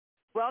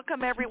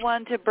Welcome,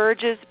 everyone, to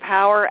Burgess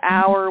Power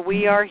Hour.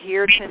 We are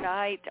here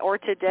tonight or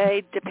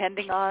today,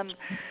 depending on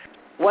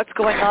what's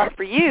going on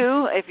for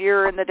you, if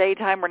you're in the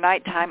daytime or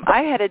nighttime.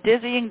 I had a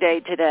dizzying day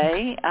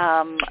today,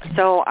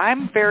 so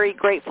I'm very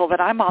grateful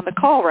that I'm on the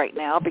call right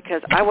now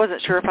because I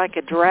wasn't sure if I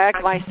could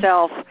drag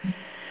myself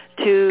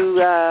to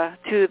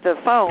the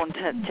phone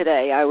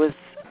today. I was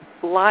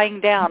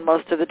lying down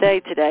most of the day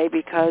today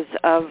because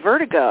of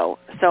vertigo.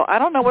 So I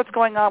don't know what's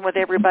going on with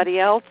everybody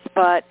else,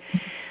 but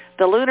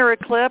the lunar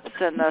eclipse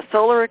and the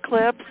solar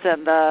eclipse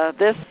and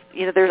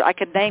I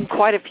could name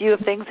quite a few of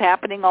things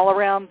happening all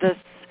around this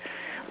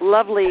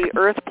lovely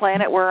Earth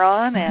planet we're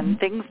on, and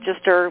things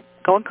just are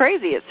going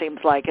crazy, it seems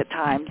like, at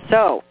times.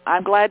 So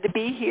I'm glad to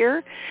be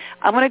here.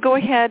 I'm going to go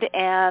ahead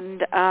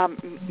and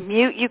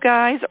mute you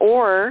guys,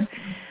 or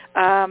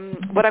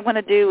what I'm going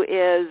to do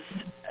is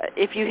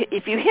if you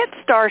hit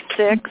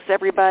 *6,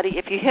 everybody,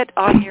 if you hit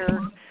on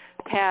your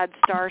pad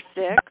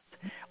 *6,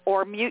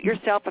 or mute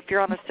yourself if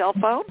you're on a cell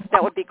phone,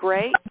 that would be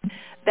great.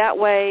 That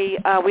way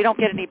we don't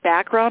get any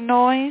background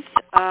noise.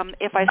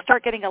 If I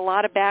start getting a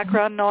lot of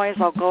background noise,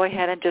 I'll go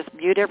ahead and just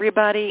mute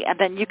everybody, and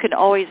then you can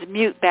always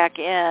mute back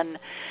in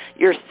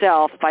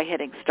yourself by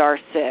hitting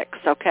 *6,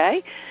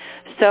 okay?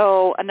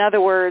 So in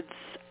other words,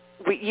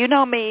 you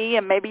know me,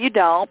 and maybe you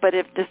don't, but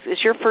if this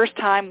is your first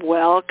time,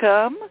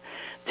 welcome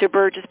to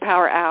Burgess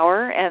Power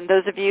Hour. And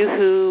those of you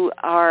who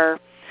are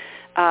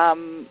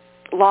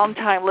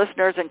longtime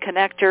listeners and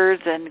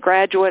connectors and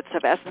graduates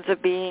of Essence of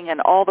Being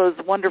and all those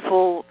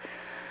wonderful,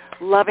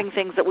 loving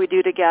things that we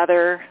do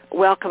together,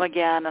 welcome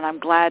again, and I'm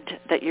glad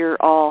that you're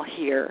all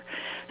here.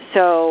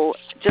 So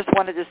just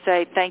wanted to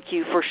say thank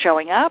you for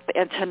showing up,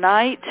 and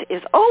tonight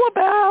is all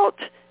about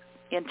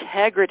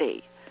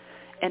integrity.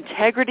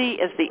 Integrity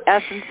is the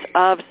essence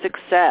of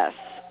success.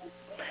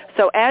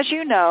 So as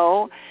you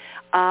know,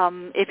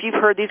 if you've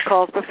heard these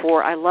calls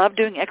before, I love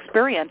doing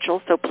experiential,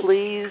 so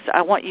please,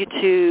 I want you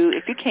to,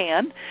 if you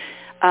can,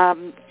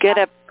 get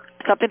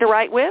something to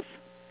write with,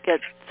 get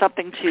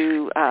something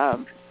to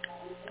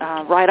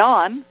write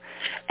on,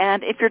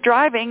 and if you're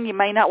driving, you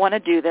may not want to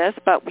do this,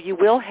 but you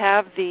will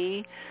have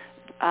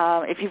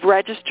if you've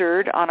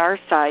registered on our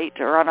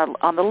site or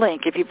on the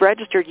link, if you've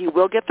registered, you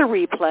will get the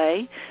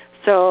replay,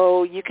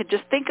 so you could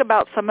just think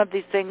about some of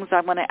these things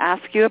I'm going to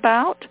ask you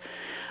about.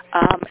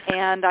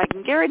 And I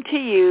can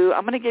guarantee you,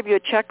 I'm going to give you a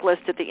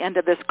checklist at the end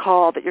of this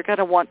call that you're going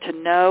to want to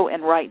know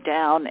and write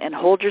down and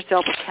hold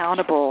yourself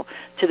accountable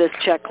to this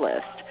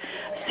checklist.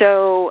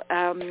 So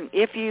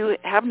if you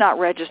have not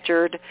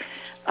registered,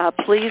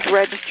 please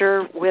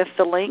register with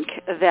the link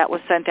that was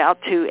sent out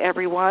to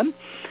everyone.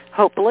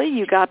 Hopefully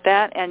you got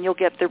that and you'll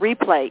get the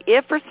replay.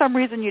 If for some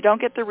reason you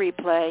don't get the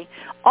replay,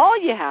 all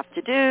you have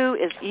to do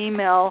is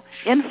email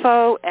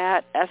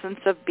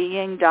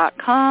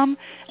info@essenceofbeing.com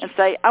and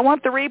say, I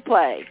want the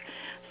replay.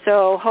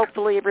 So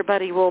hopefully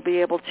everybody will be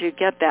able to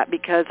get that,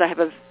 because I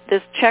have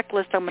this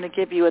checklist I'm going to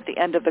give you at the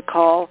end of the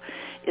call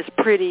is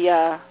pretty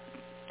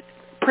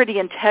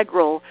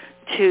integral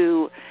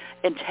to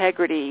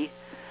integrity.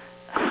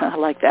 I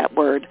like that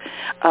word,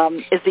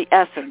 is the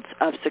essence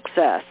of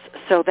success.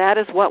 So that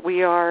is what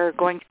we are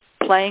going to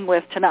be playing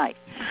with tonight.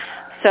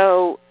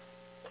 So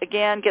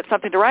again, get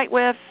something to write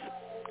with,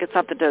 get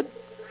something to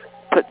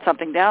put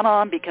something down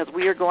on, because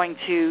we are going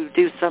to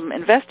do some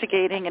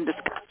investigating and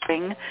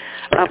discussing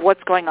of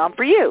what's going on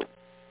for you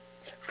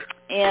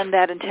in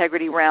that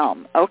integrity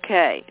realm.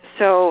 Okay,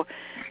 so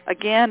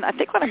again, I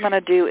think what I'm going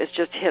to do is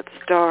just hit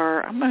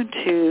star. I'm going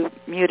to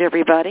mute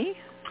everybody.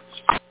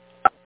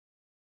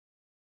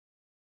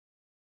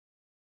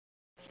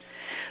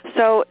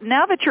 So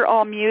now that you're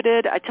all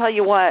muted, I tell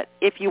you what,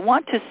 if you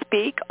want to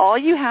speak, all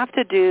you have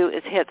to do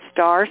is hit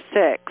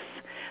 *6.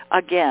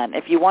 Again,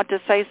 if you want to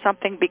say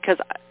something, because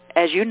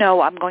as you know,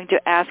 I'm going to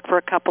ask for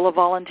a couple of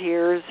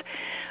volunteers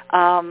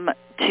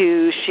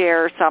to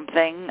share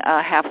something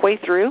halfway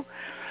through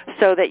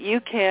so that you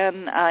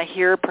can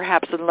hear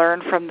perhaps and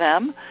learn from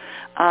them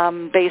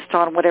based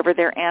on whatever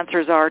their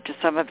answers are to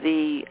some of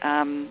the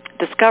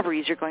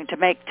discoveries you're going to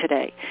make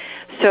today.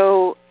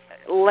 So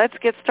let's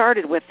get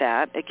started with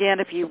that. Again,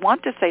 if you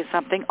want to say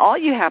something, all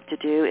you have to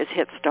do is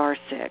hit *6.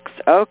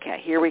 Okay,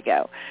 here we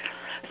go.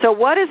 So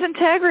what is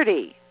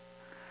integrity?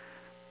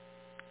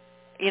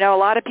 You know, a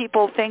lot of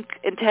people think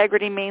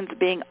integrity means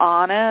being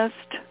honest,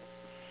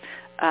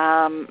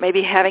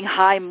 maybe having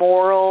high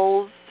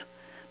morals,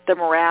 the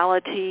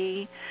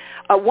morality.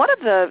 One of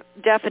the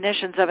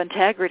definitions of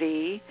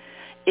integrity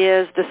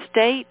is the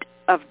state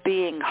of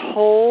being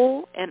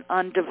whole and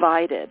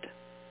undivided.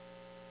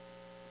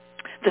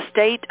 The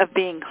state of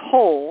being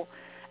whole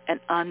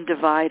and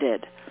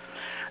undivided.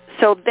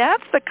 So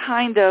that's the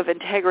kind of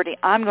integrity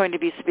I'm going to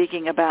be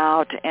speaking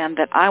about and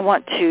that I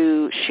want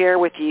to share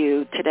with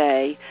you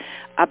today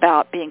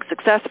about being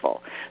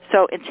successful.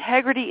 So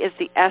integrity is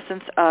the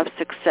essence of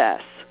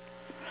success.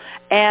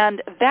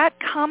 And that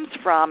comes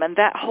from, and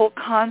that whole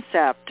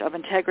concept of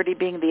integrity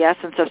being the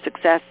essence of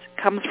success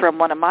comes from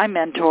one of my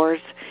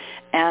mentors,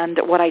 and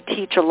what I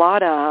teach a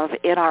lot of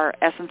in our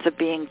Essence of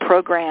Being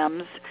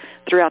programs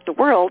throughout the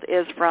world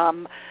is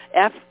from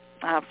F.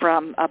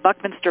 from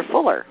Buckminster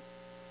Fuller.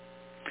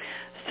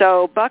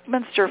 So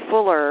Buckminster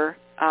Fuller,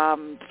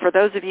 for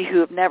those of you who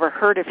have never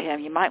heard of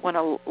him, you might want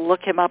to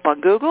look him up on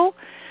Google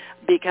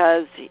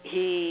because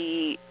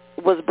he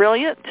was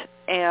brilliant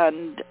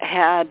and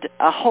had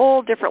a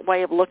whole different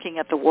way of looking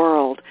at the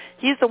world.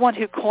 He's the one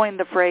who coined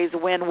the phrase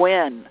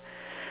win-win.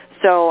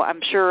 So I'm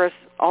sure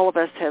all of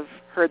us have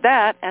heard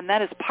that, and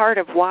that is part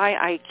of why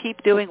I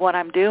keep doing what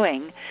I'm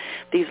doing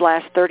these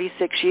last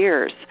 36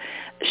 years,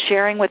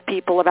 sharing with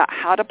people about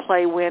how to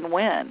play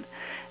win-win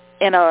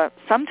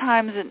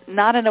sometimes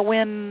not in a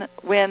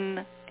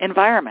win-win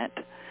environment.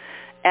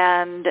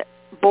 And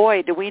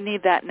boy, do we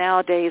need that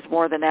nowadays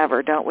more than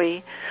ever, don't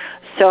we?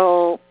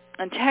 So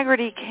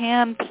integrity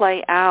can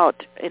play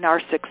out in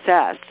our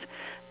success.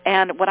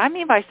 And what I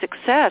mean by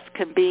success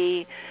can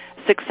be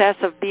success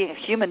of being a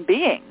human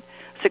being,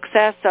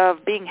 success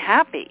of being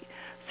happy,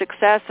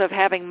 success of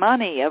having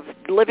money, of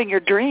living your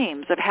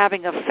dreams, of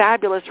having a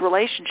fabulous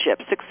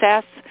relationship,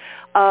 success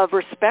of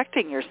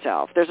respecting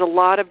yourself. There's a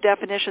lot of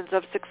definitions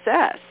of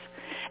success,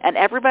 and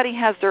everybody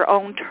has their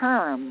own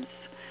terms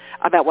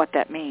about what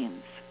that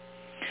means.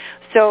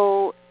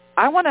 So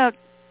I want to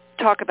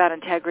talk about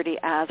integrity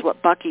as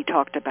what Bucky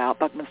talked about,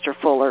 Buckminster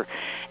Fuller,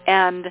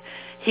 and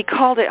he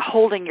called it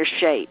holding your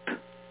shape.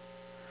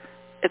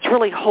 It's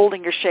really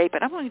holding your shape,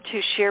 and I'm going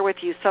to share with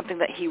you something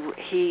that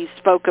he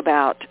spoke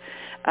about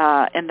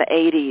in the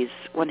 80s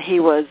when he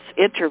was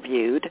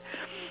interviewed.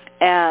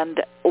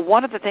 And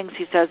one of the things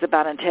he says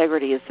about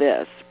integrity is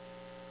this,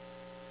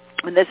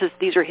 and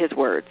these are his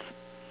words.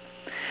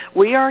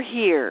 We are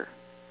here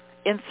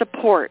in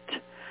support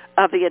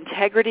of the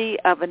integrity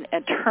of an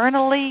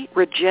eternally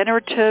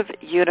regenerative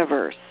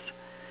universe,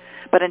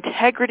 but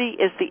integrity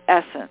is the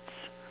essence.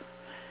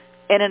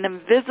 In an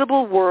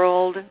invisible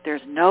world,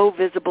 there's no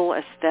visible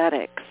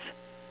aesthetics.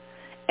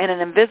 In an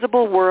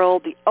invisible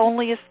world, the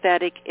only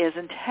aesthetic is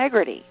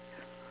integrity.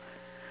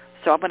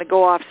 So I'm going to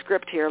go off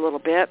script here a little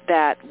bit.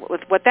 That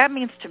what that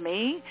means to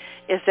me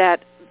is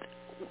that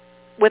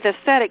with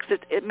aesthetics,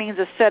 it means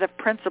a set of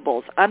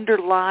principles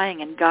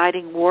underlying and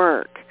guiding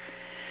work.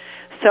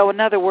 So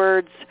in other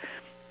words,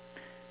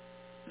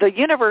 the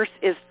universe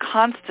is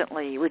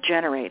constantly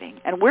regenerating,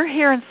 and we're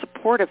here in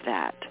support of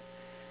that.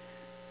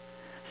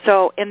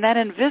 So in that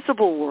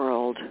invisible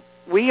world,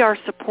 we are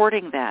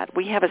supporting that.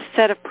 We have a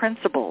set of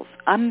principles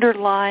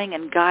underlying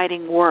and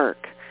guiding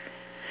work.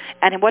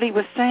 And what he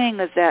was saying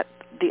is that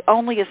the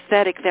only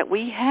aesthetic that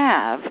we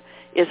have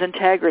is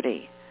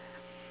integrity.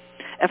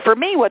 And for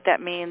me, what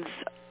that means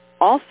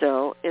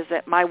also is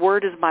that my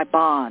word is my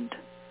bond.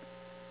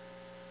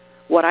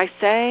 What I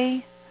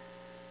say,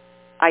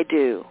 I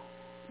do.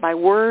 My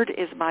word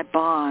is my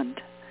bond.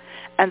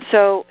 And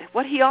so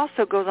what he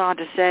also goes on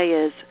to say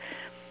is,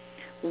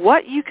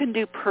 what you can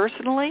do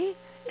personally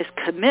is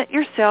commit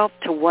yourself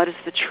to what is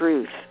the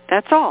truth.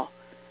 That's all.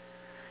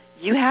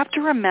 You have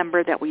to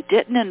remember that we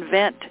didn't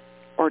invent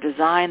or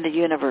design the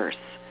universe,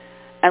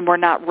 and we're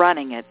not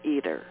running it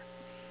either.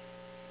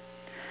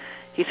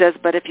 He says,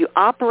 but if you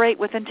operate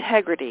with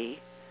integrity,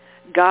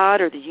 God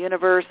or the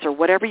universe or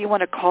whatever you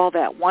want to call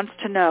that wants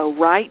to know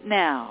right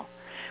now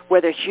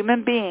whether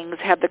human beings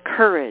have the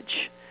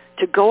courage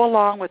to go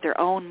along with their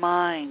own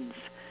minds,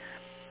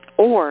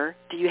 or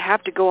do you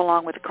have to go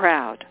along with the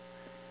crowd?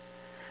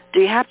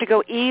 Do you have to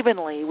go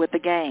evenly with the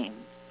game,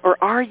 or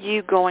are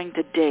you going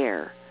to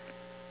dare?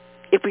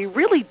 If we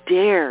really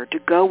dare to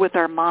go with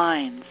our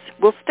minds,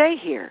 we'll stay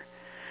here.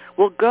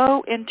 We'll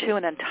go into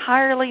an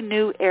entirely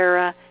new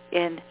era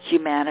in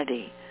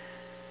humanity.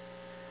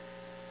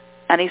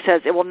 And he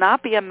says, it will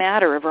not be a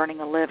matter of earning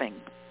a living.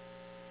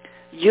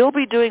 You'll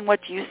be doing what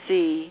you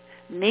see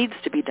needs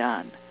to be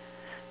done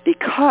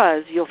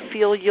because you'll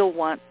feel you'll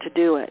want to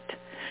do it.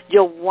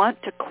 You'll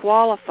want to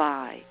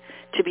qualify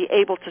to be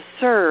able to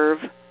serve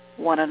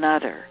one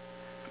another.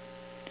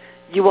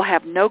 You will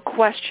have no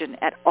question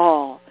at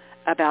all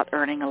about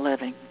earning a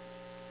living.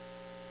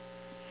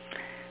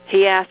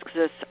 He asks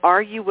us,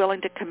 are you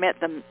willing to commit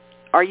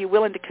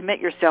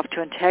yourself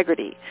to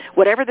integrity,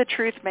 whatever the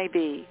truth may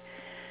be,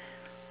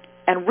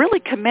 and really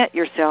commit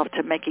yourself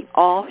to making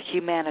all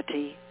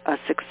humanity a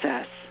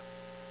success?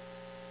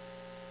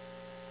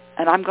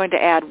 And I'm going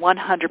to add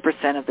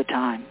 100% of the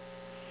time.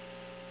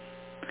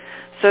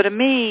 So to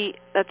me,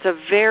 that's a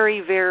very,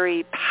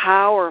 very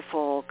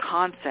powerful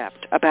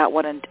concept about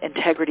what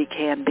integrity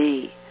can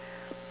be.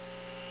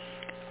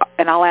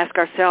 And I'll ask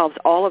ourselves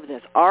all of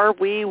this. Are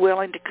we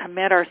willing to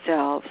commit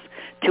ourselves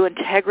to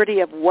integrity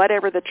of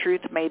whatever the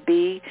truth may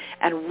be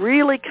and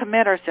really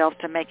commit ourselves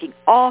to making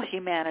all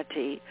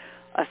humanity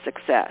a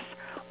success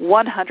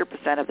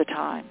 100% of the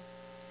time?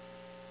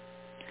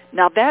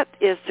 Now that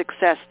is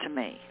success to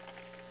me.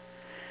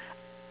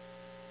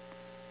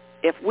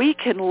 If we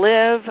can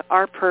live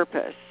our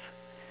purpose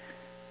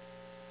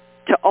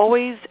to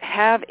always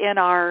have in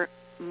our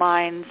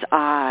mind's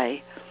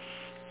eye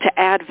to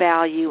add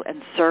value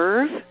and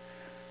serve,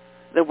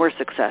 then we're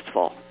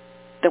successful.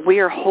 Then we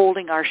are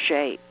holding our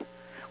shape.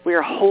 We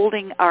are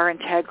holding our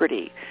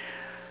integrity.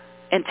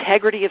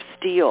 integrity of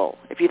steel.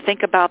 If you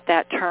think about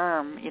that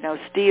term,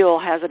 steel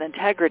has an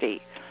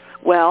integrity.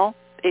 Well,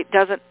 it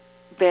doesn't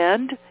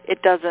bend,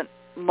 it doesn't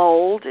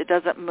mold, it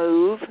doesn't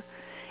move.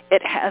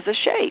 It has a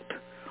shape.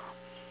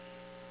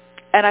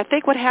 And I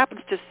think what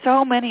happens to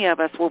so many of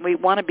us when we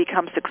want to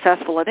become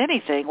successful at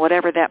anything,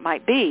 whatever that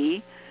might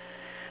be,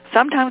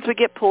 sometimes we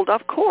get pulled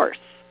off course.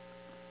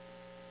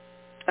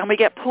 And we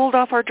get pulled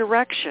off our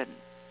direction.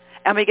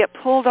 And we get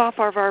pulled off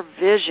of our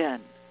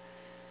vision.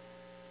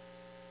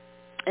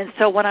 And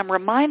so what I'm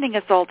reminding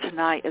us all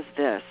tonight is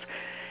this.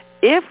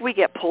 If we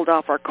get pulled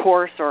off our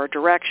course or our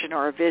direction or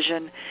our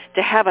vision,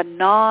 to have a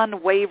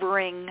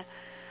non-wavering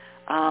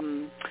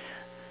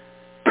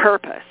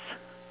purpose,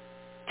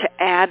 to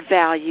add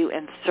value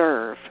and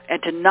serve,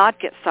 and to not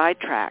get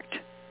sidetracked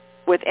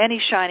with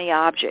any shiny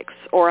objects,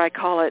 or I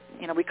call it,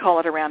 we call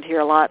it around here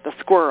a lot, the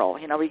squirrel.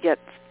 We get,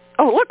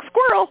 oh, look,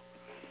 squirrel.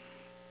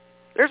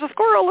 There's a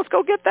squirrel. Let's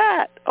go get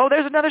that. Oh,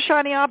 there's another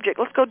shiny object.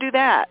 Let's go do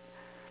that.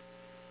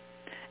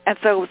 And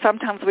so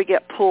sometimes we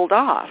get pulled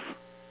off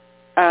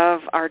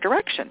of our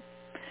direction.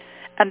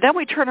 And then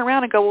we turn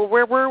around and go, well,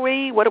 where were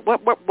we?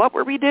 What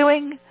were we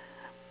doing?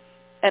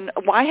 And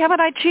why haven't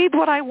I achieved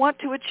what I want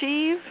to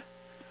achieve?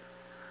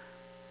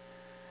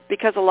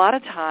 Because a lot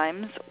of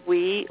times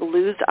we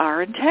lose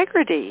our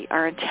integrity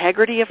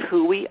of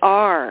who we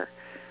are.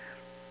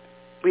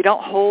 We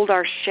don't hold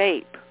our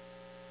shape.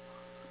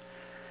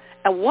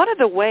 And one of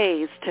the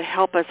ways to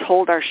help us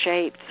hold our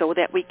shape so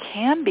that we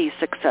can be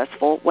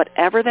successful,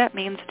 whatever that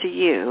means to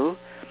you,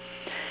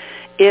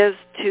 is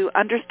to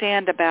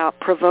understand about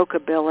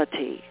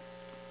provocability.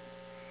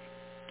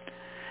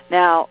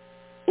 Now,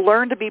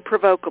 learn to be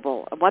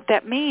provocable. And what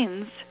that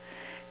means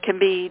can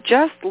be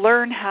just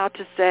learn how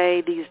to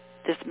say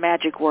this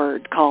magic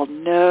word called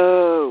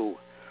no.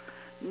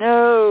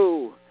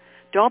 No.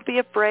 Don't be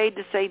afraid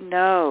to say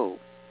no.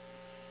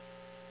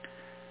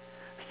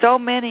 So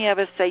many of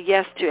us say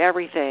yes to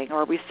everything,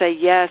 or we say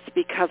yes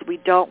because we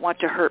don't want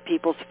to hurt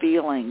people's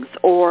feelings,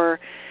 or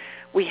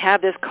we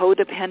have this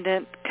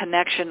codependent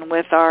connection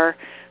with our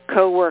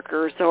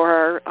coworkers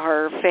or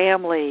our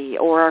family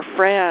or our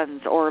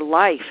friends or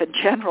life in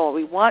general.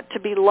 We want to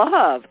be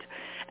loved.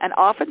 And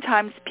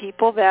oftentimes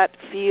people that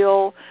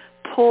feel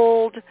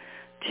pulled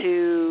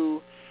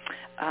to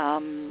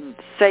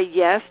say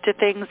yes to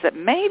things that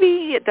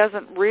maybe it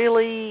doesn't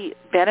really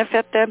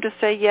benefit them to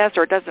say yes,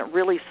 or it doesn't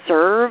really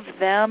serve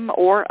them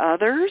or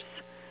others.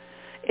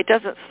 It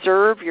doesn't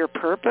serve your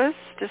purpose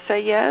to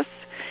say yes.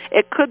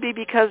 It could be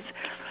because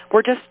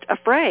we're just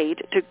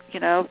afraid to,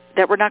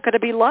 that we're not going to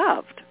be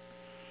loved.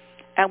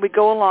 And we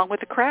go along with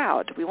the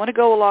crowd. We want to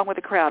go along with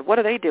the crowd. What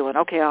are they doing?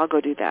 Okay, I'll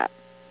go do that.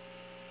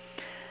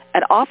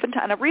 And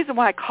oftentimes, the reason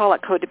why I call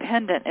it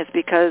codependent is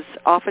because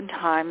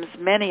oftentimes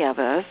many of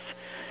us,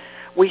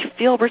 we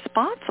feel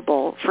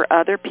responsible for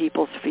other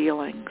people's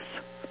feelings.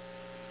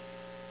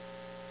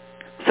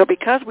 So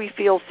because we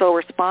feel so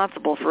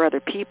responsible for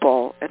other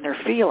people and their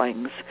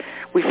feelings,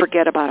 we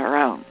forget about our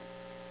own.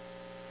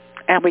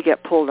 And we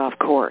get pulled off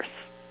course.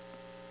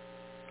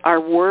 Our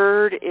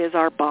word is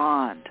our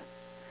bond.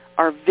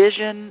 Our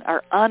vision,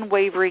 our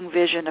unwavering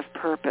vision of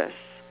purpose.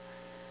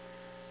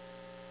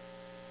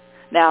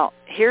 Now,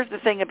 here's the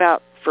thing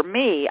about, for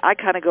me, I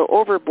kind of go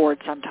overboard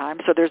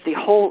sometimes, so there's the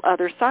whole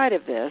other side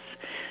of this.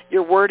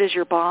 Your word is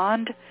your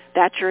bond.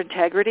 That's your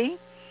integrity.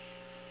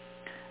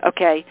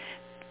 Okay,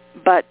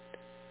 but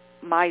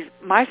my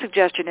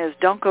suggestion is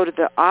don't go to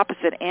the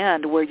opposite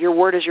end where your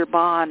word is your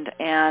bond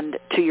and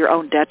to your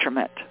own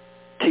detriment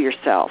to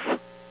yourself.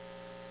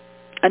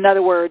 In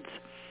other words,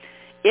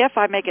 if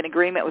I make an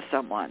agreement with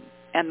someone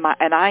and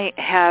I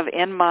have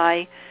in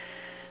my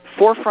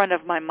forefront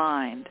of my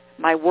mind,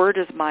 my word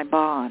is my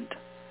bond,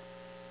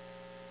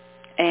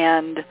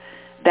 and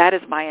that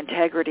is my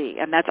integrity,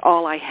 and that's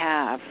all I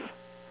have,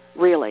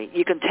 really.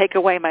 You can take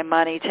away my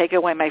money, take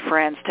away my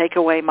friends, take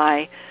away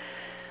my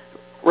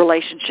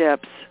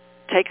relationships,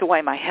 take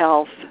away my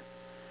health,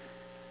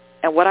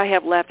 and what I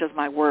have left is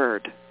my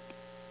word.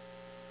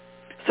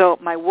 So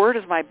my word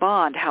is my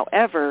bond,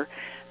 however,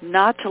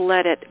 not to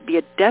let it be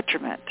a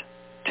detriment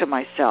to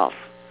myself.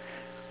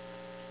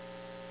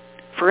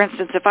 For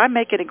instance, if I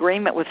make an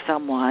agreement with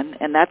someone,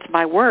 and that's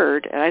my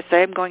word, and I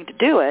say I'm going to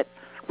do it,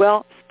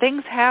 well,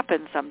 things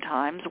happen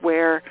sometimes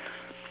where,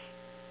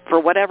 for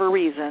whatever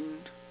reason,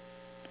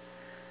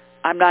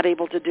 I'm not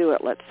able to do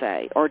it, let's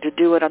say, or to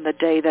do it on the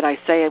day that I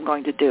say I'm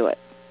going to do it.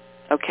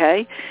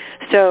 Okay?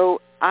 So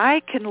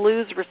I can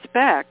lose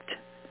respect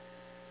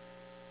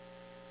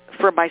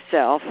for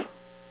myself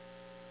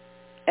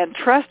and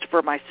trust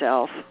for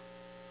myself,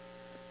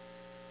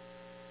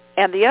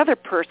 and the other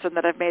person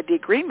that I've made the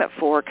agreement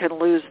for can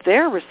lose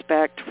their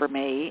respect for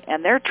me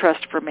and their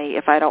trust for me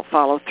if I don't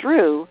follow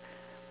through.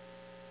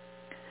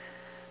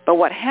 But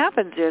what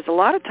happens is a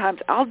lot of times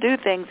I'll do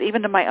things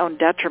even to my own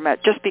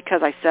detriment just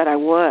because I said I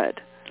would.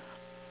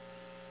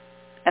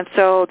 And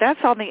so that's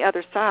on the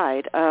other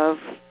side of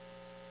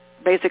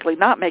basically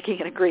not making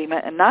an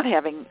agreement and not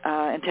having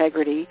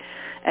integrity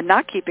and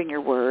not keeping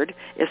your word,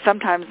 is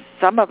sometimes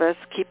some of us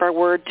keep our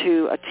word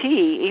to a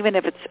T even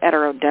if it's at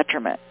our own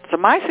detriment. So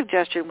my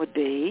suggestion would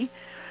be,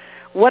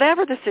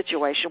 whatever the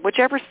situation,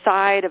 whichever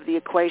side of the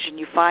equation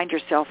you find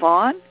yourself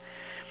on,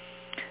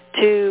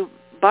 to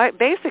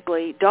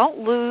basically don't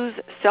lose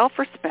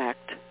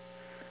self-respect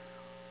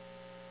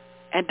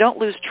and don't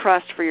lose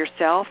trust for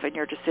yourself and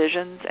your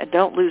decisions, and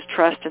don't lose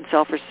trust and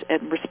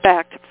and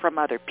respect from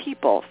other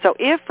people. So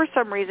if for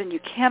some reason you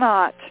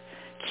cannot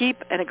keep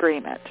an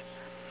agreement,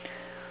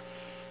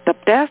 the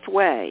best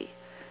way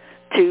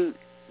to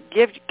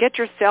get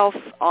yourself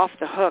off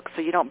the hook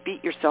so you don't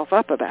beat yourself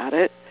up about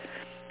it,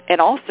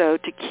 and also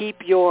to keep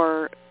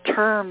your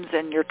terms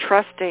and your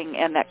trusting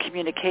and that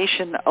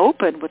communication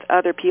open with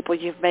other people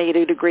you've made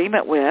an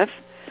agreement with,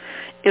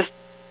 is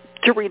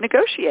to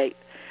renegotiate.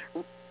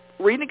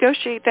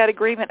 Renegotiate that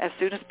agreement as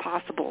soon as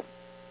possible.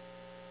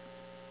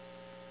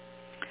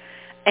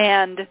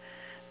 And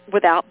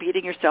without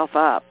beating yourself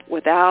up,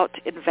 without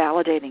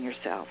invalidating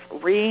yourself.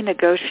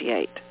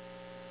 Renegotiate.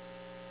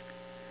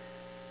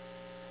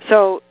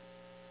 So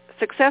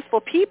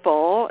successful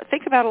people,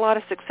 think about a lot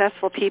of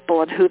successful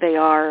people and who they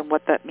are and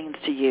what that means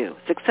to you.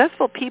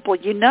 Successful people,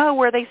 you know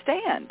where they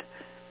stand.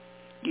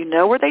 You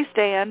know where they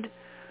stand.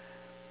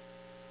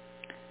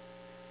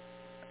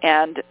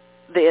 And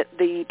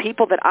the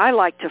people that I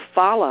like to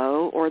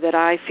follow, or that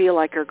I feel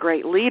like are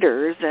great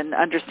leaders and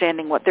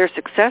understanding what their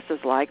success is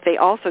like, they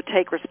also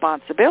take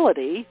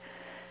responsibility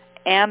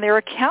and they're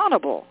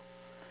accountable.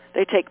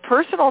 They take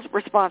personal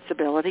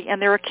responsibility and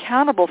they're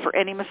accountable for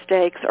any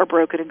mistakes or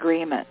broken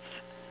agreements.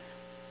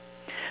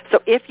 So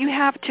if you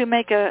have to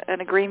make an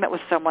agreement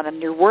with someone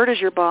and your word is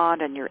your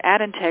bond and you're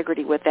at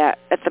integrity with that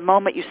at the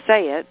moment you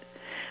say it,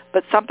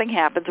 but something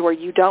happens where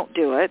you don't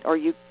do it or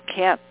you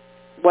can't,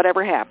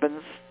 whatever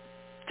happens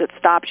that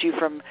stops you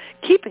from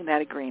keeping that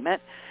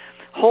agreement,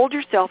 hold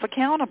yourself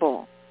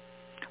accountable.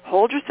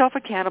 Hold yourself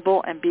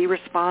accountable and be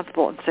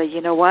responsible and say, you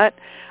know what,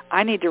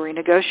 I need to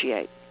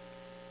renegotiate.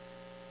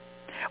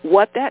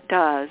 What that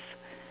does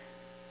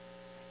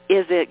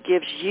is it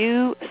gives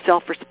you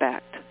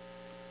self-respect.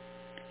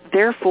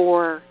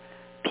 Therefore,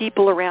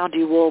 people around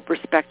you will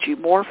respect you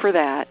more for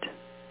that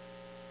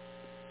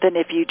than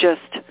if you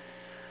just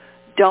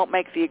don't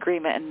make the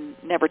agreement and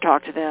never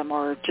talk to them,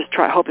 or just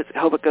hope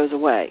it goes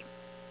away.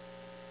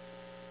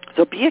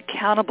 So be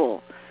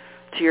accountable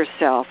to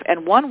yourself.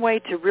 And one way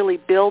to really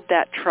build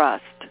that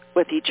trust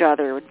with each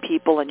other and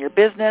people in your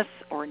business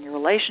or in your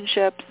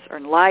relationships or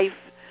in life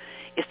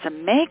is to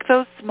make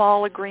those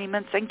small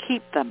agreements and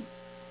keep them.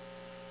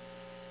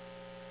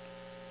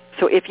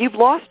 So if you've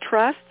lost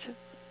trust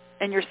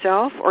in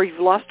yourself or you've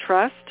lost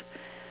trust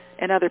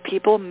in other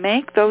people,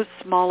 make those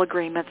small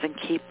agreements and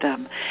keep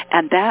them.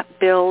 And that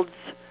builds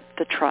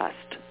the trust.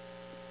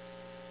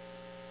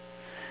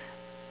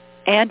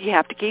 And you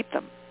have to keep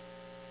them.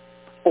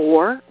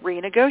 Or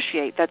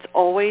renegotiate. That's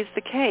always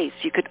the case.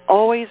 You could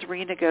always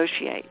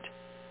renegotiate.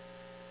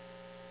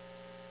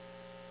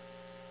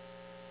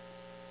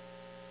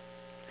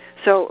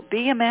 So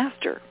be a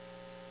master.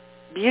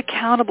 Be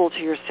accountable to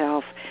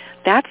yourself.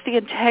 That's the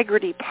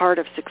integrity part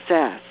of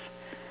success,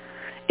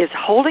 is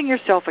holding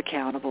yourself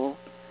accountable,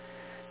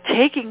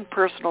 taking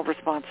personal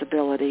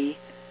responsibility,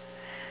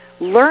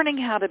 learning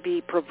how to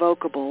be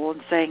provocable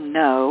and saying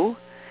no,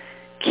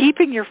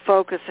 keeping your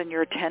focus and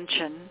your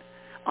attention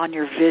on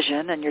your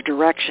vision and your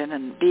direction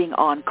and being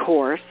on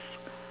course.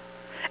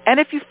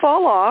 And if you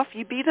fall off,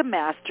 you be the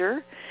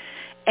master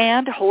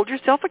and hold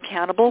yourself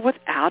accountable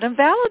without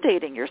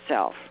invalidating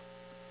yourself.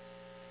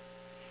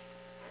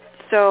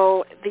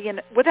 So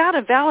without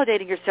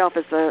invalidating yourself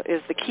is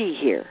the key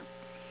here.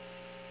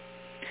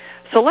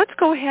 So let's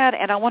go ahead,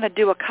 and I want to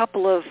do a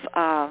couple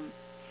of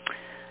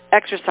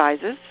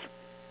exercises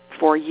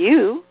for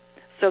you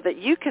so that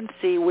you can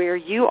see where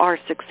you are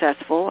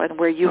successful and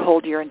where you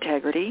hold your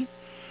integrity,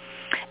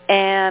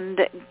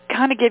 and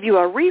kind of give you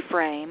a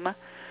reframe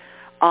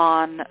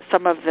on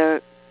some of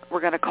the,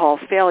 we're going to call,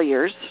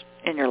 failures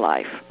in your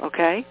life,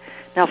 okay?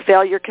 Now,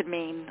 failure could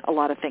mean a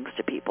lot of things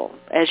to people.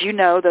 As you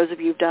know, those of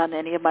you who've done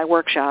any of my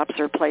workshops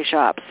or play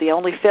shops, the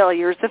only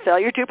failure is the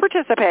failure to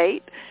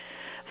participate.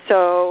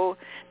 So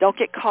don't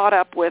get caught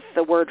up with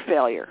the word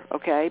failure,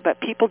 okay? But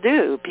people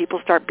do. People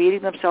start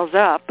beating themselves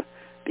up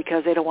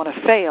because they don't want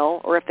to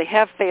fail, or if they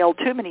have failed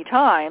too many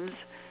times,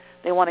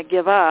 they want to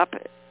give up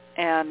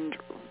and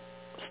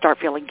start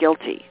feeling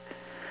guilty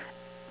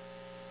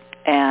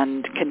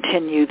and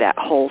continue that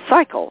whole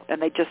cycle,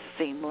 and they just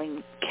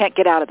seemingly can't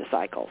get out of the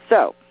cycle.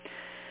 So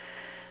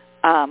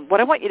what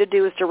I want you to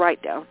do is to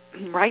write down,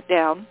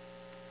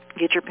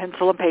 get your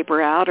pencil and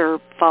paper out or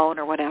phone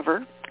or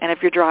whatever, and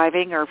if you're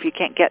driving or if you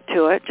can't get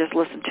to it, just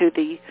listen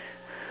to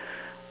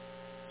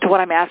what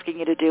I'm asking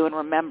you to do and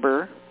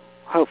remember,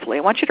 hopefully.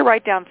 I want you to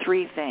write down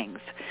 3 things.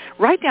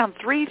 Write down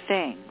 3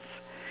 things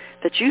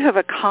that you have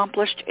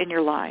accomplished in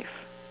your life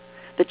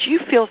that you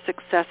feel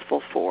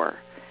successful for,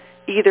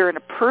 either in a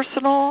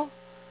personal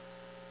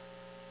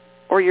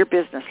or your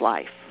business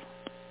life.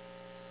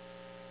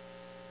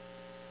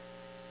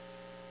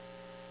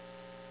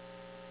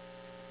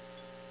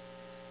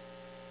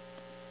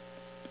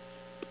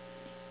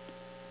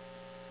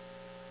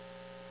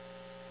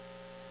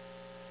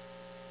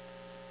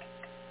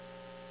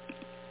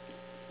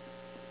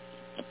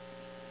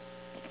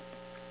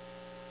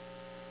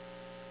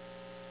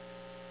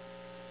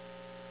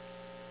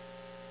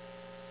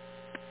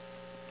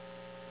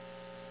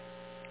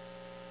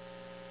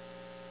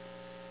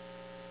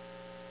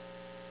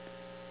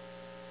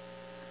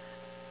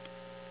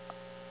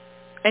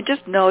 And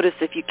just notice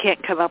if you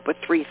can't come up with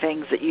 3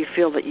 things that you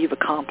feel that you've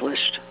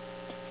accomplished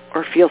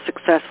or feel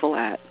successful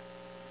at.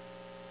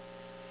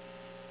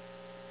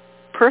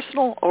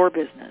 Personal or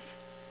business,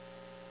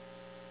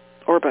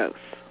 or both.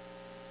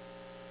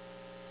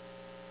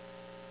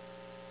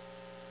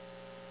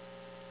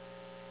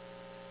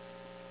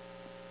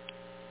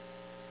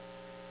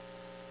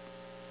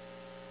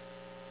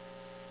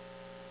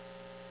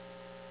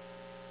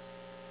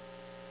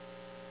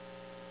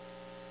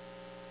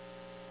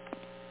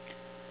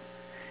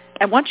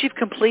 And once you've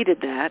completed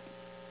that,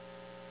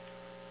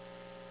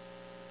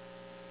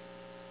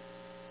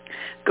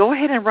 go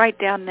ahead and write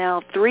down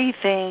now 3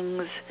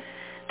 things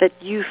that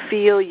you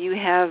feel you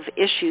have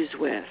issues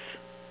with,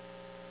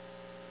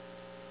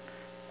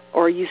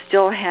 or you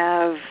still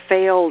have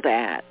failed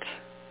at,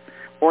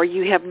 or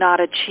you have not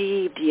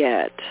achieved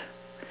yet.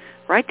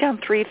 Write down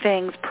 3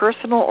 things,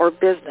 personal or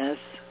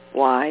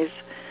business-wise,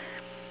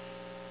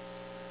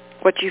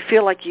 what you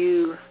feel like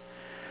you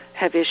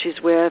have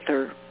issues with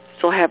or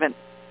still haven't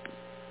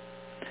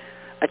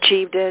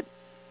achieved it,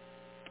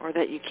 or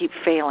that you keep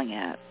failing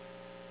at,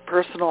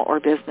 personal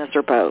or business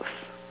or both.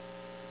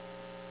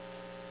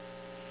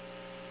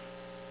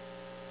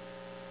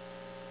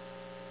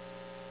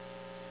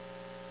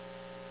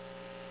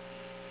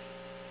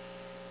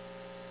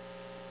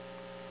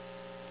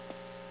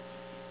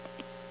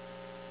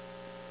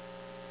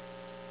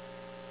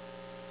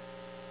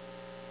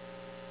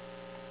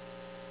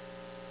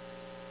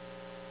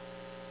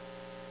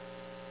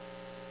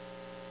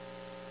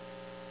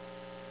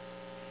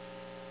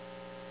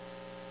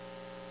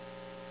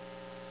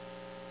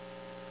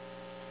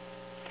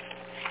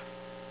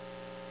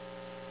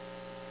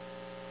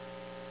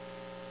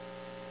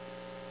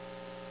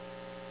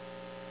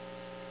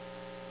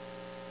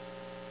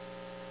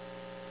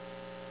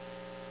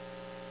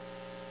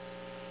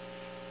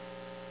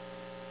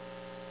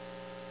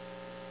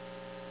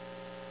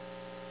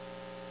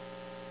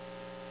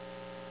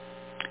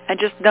 And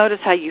just notice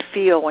how you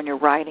feel when you're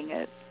writing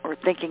it or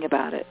thinking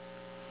about it.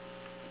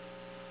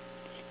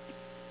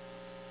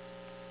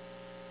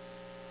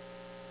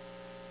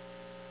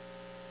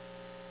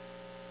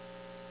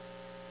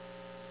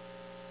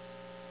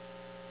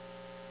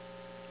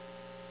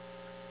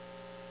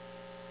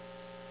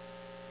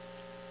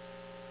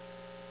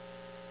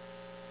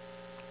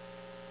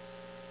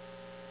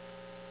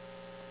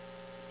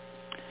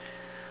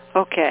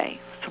 Okay,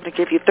 so I'm going to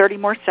give you 30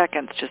 more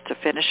seconds just to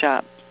finish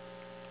up.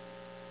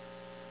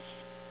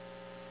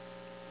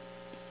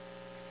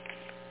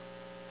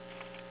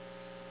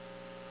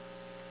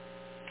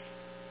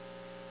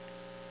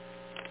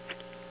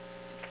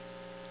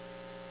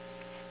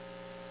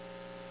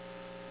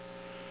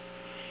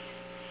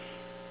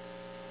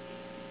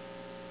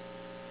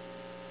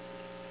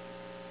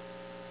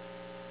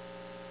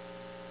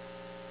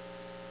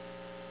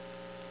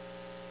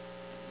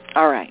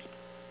 All right.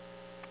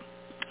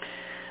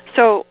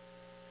 So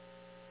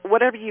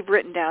whatever you've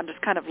written down,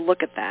 just kind of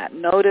look at that.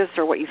 Notice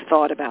or what you've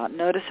thought about.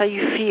 Notice how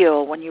you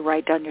feel when you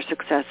write down your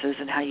successes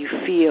and how you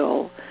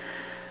feel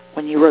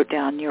when you wrote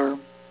down your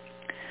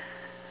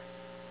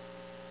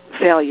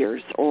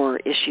failures or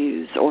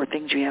issues or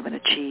things you haven't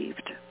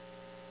achieved.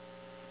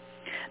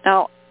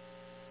 Now,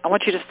 I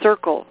want you to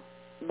circle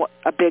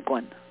a big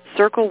one.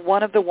 Circle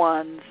one of the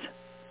ones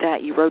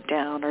that you wrote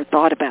down or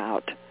thought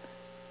about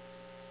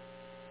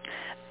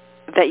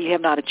that you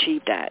have not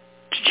achieved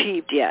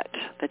yet,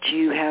 that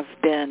you have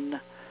been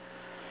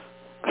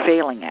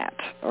failing at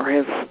or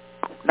have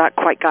not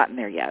quite gotten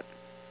there yet.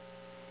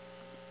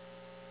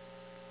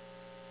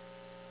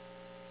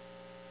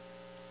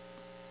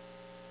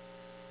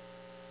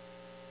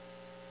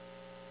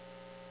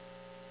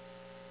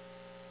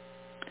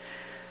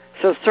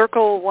 So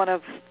circle one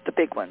of the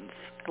big ones.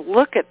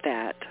 Look at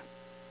that.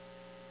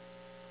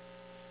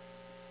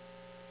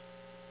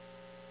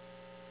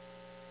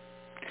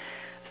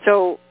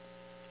 So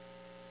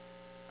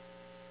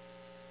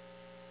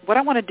what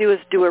I want to do is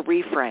do a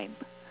reframe.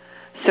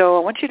 So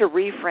I want you to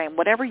reframe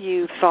whatever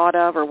you thought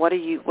of or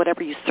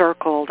whatever you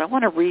circled. I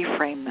want to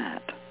reframe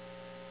that.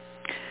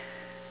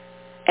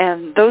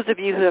 And those of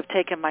you who have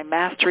taken my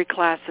mastery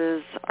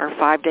classes, our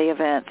 5-day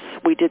events,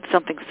 we did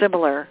something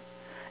similar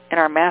in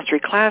our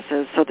mastery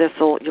classes,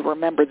 so you'll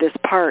remember this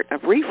part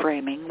of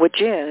reframing, which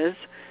is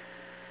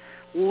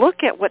look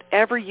at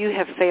whatever you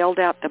have failed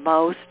at the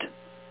most,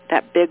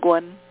 that big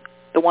one,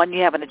 the one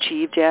you haven't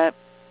achieved yet.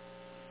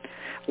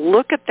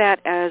 Look at that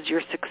as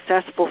your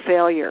successful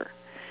failure.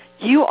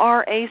 You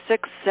are a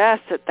success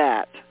at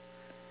that.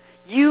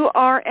 You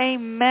are a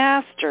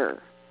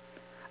master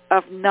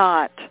of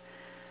not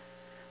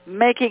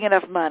making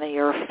enough money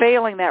or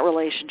failing that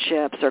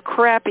relationships or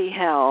crappy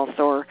health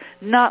or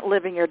not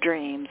living your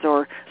dreams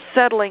or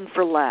settling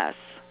for less,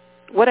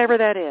 whatever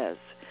that is.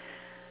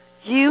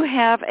 You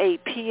have a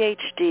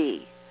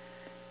PhD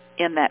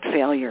in that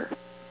failure.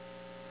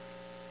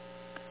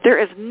 There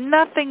is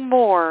nothing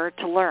more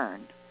to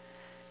learn.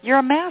 You're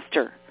a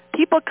master.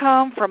 People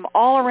come from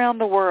all around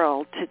the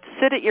world to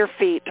sit at your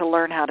feet to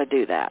learn how to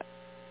do that.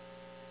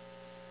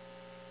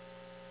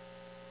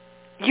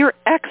 You're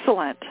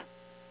excellent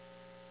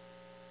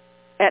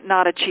at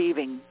not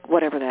achieving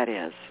whatever that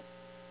is.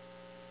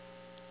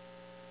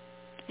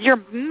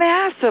 You're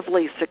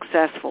massively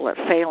successful at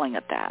failing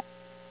at that.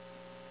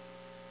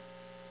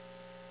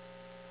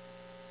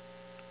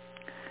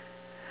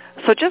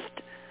 So just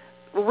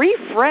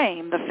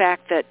reframe the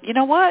fact that, you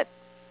know what,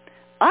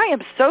 I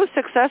am so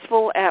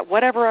successful at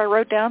whatever I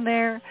wrote down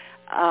there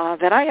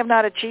that I have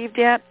not achieved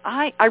yet.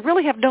 I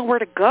really have nowhere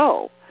to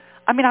go.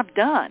 I mean, I'm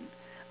done.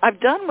 I'm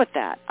done with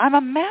that. I'm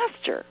a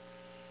master.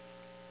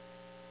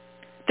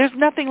 There's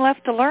nothing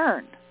left to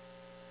learn.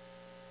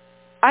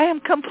 I am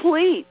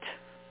complete.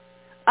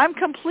 I'm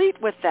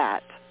complete with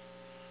that.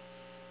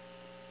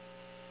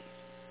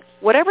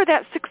 Whatever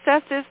that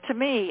success is to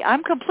me,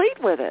 I'm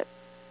complete with it.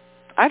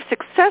 I've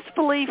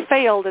successfully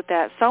failed at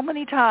that so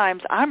many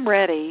times, I'm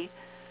ready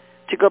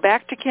to go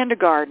back to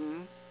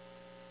kindergarten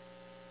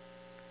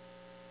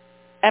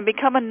and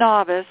become a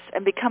novice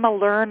and become a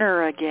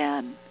learner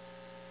again.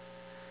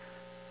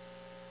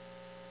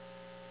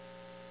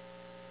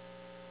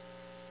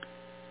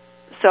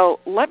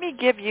 So let me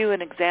give you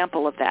an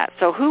example of that.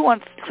 So who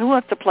wants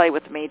to play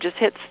with me? Just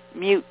hit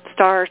mute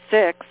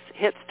 *6,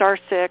 hit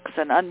 *6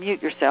 and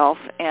unmute yourself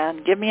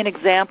and give me an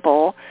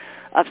example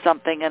of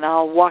something, and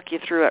I'll walk you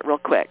through it real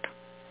quick.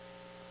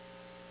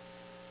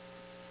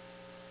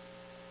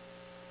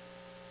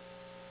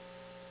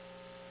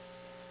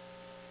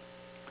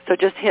 So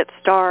just hit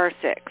 *6.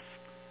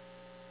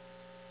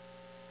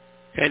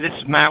 Okay, this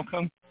is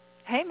Malcolm.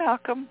 Hey,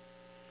 Malcolm.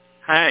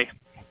 Hi.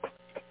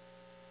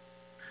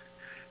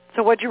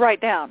 So what'd you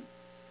write down?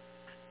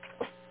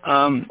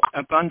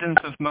 Abundance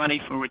of money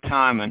for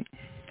retirement.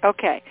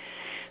 Okay.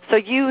 So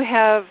you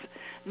have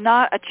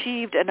not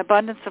achieved an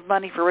abundance of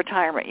money for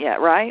retirement yet,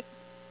 right?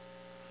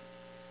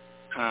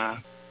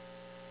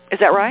 Is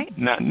that right?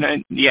 No,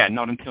 yeah,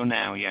 not until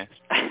now, yes.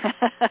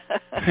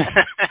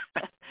 I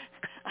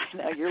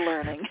know, you're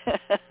learning.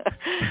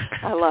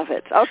 I love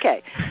it.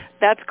 Okay,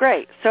 that's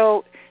great.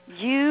 So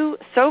you,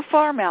 so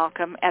far,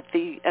 Malcolm, at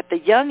the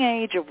young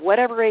age of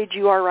whatever age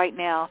you are right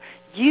now,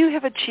 you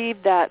have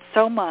achieved that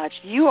so much.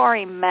 You are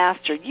a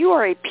master. You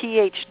are a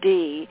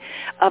PhD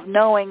of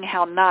knowing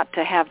how not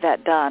to have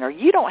that done, or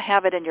you don't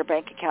have it in your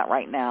bank account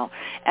right now,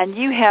 and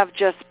you have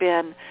just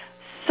been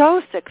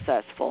so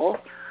successful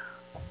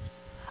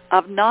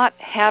of not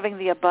having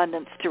the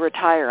abundance to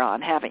retire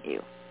on, haven't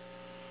you?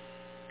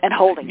 And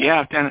holding it.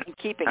 Yeah, I've done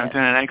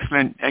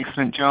an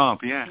excellent job,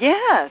 yeah.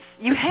 Yes,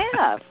 you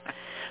have.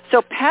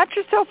 So pat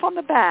yourself on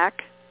the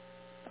back,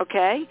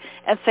 okay,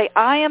 and say,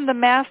 I am the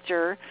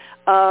master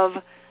of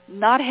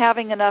not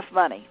having enough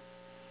money.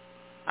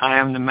 I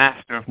am the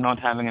master of not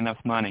having enough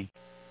money.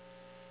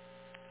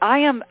 I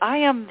am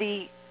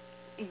the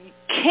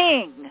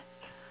king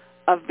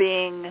of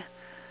being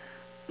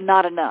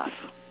not enough.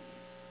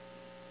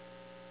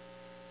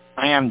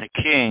 I am the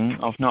king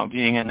of not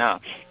being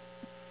enough.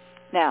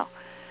 Now,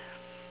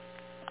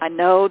 I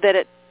know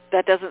that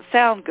that doesn't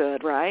sound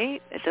good,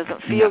 right? It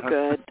doesn't feel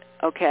good,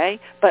 okay?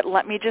 But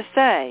let me just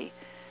say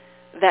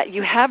that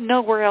you have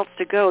nowhere else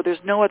to go. There's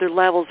no other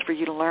levels for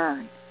you to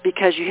learn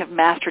because you have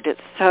mastered it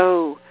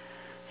so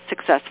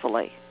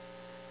successfully.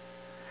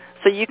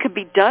 So you can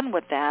be done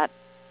with that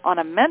on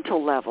a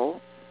mental level.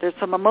 There's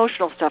some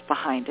emotional stuff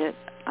behind it,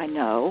 I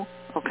know,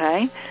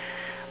 okay?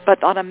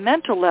 But on a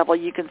mental level,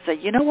 you can say,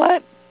 you know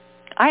what?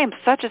 I am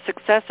such a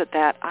success at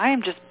that. I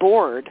am just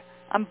bored.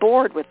 I'm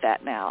bored with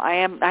that now. I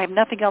have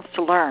nothing else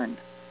to learn.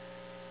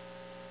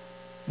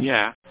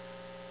 Yeah.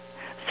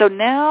 So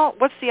now,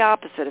 what's the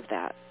opposite of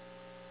that?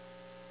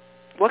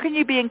 What can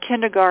you be in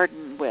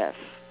kindergarten with?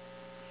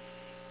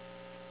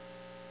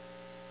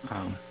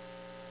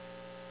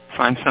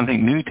 Find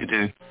something new to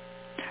do.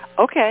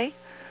 Okay.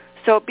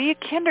 So be a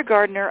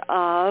kindergartner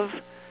of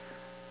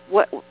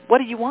what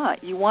do you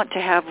want? You want to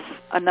have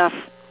enough.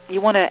 You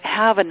want to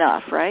have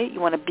enough, right? You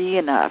want to be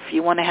enough.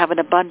 You want to have an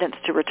abundance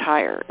to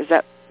retire. Is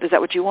that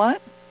what you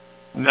want?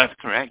 That's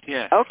correct,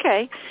 yeah.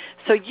 Okay.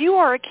 So you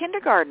are a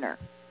kindergartner.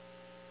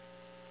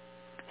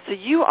 So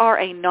you are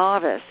a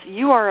novice.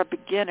 You are a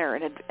beginner,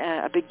 and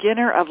a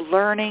beginner of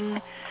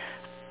learning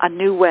a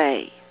new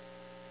way,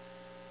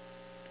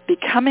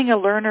 becoming a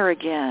learner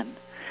again,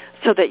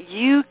 so that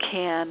you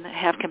can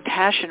have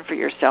compassion for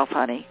yourself,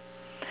 honey.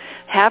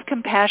 Have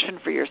compassion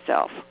for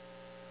yourself.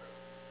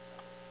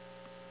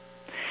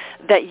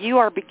 That you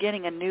are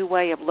beginning a new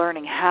way of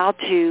learning how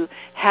to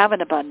have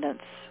an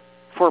abundance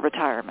for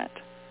retirement.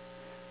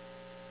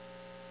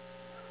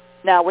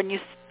 Now,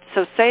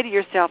 so say to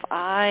yourself,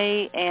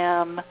 I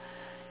am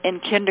in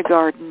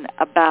kindergarten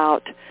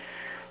about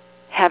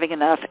having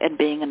enough and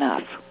being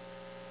enough.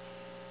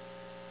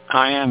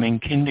 I am in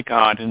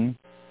kindergarten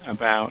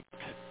about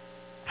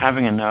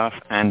having enough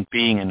and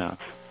being enough.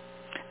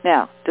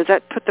 Now, does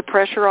that put the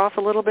pressure off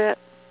a little bit?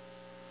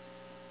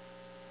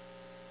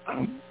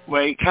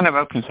 Well, it kind of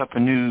opens up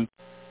new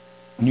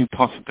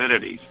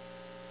possibilities.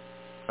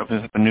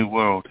 Opens up a new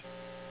world.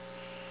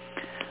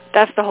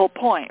 That's the whole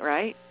point,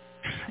 right?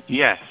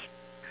 Yes.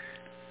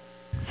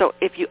 So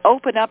if you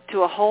open up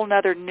to a whole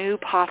nother new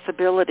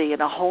possibility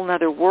and a whole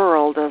nother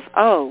world of,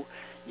 oh,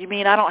 You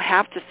mean I don't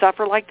have to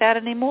suffer like that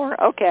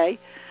anymore? Okay.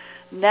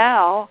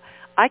 Now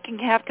I can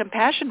have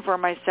compassion for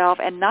myself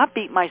and not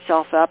beat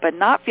myself up and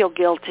not feel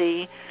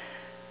guilty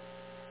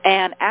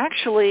and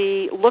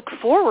actually look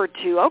forward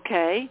to,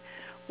 okay,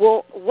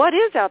 well, what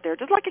is out there?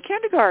 Just like a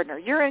kindergartner.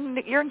 You're in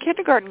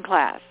kindergarten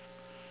class.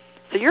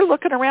 So you're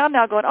looking around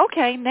now going,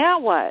 okay, now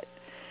what?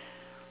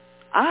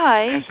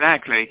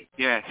 Exactly,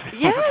 yes.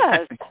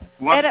 Yes.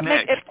 What's and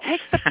next? It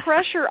takes the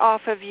pressure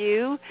off of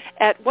you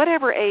at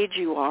whatever age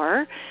you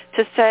are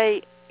to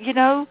say, you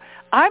know,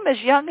 I'm as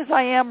young as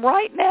I am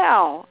right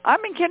now.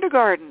 I'm in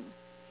kindergarten.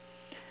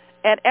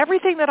 And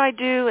everything that I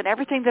do and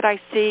everything that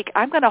I seek,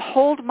 I'm going to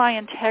hold my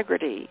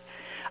integrity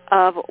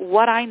of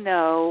what I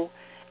know,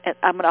 and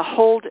I'm going to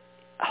hold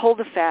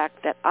the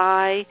fact that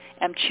I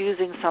am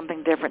choosing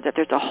something different, that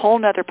there's a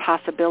whole other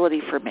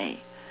possibility for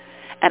me.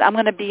 And I'm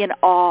going to be in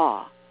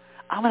awe.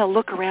 I'm going to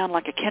look around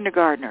like a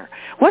kindergartner.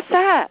 What's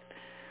that?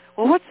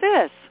 Well, what's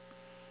this?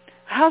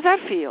 How's that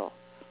feel?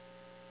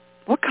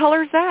 What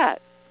color is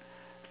that?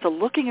 So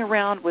looking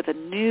around with a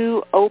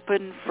new,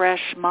 open,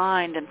 fresh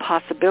mind and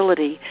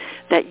possibility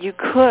that you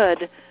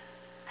could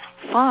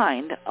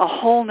find a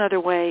whole other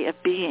way of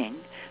being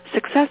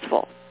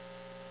successful.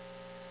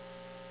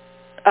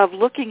 Of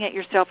looking at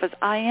yourself as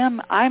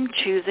I'm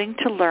choosing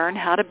to learn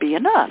how to be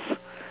enough.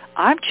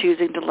 I'm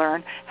choosing to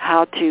learn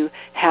how to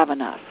have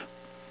enough.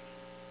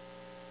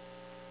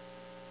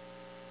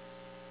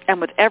 And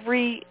with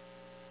every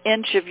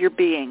inch of your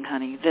being,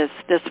 honey,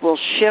 this will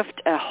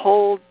shift a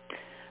whole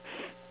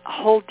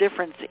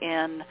difference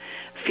in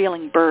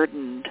feeling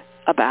burdened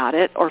about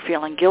it or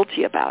feeling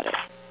guilty about it.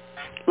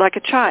 Like a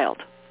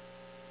child.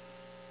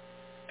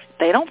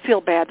 They don't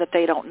feel bad that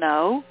they don't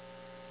know.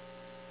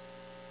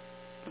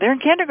 They're in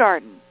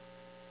kindergarten.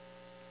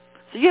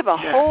 So you have a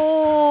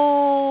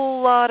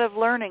whole lot of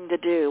learning to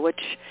do, which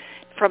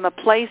from a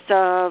place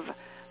of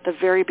the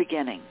very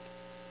beginning.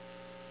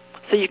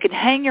 So you can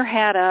hang your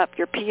hat up,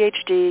 your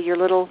PhD, your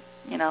little,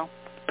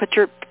 put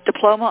your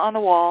diploma on the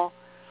wall.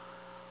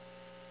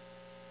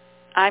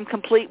 I'm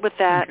complete with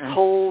that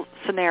whole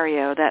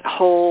scenario, that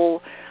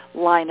whole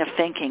line of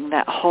thinking,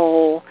 that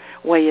whole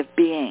way of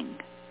being.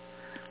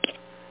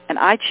 And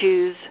I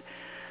choose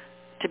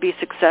to be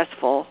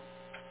successful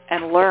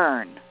and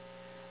learn.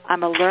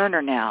 I'm a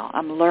learner now.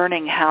 I'm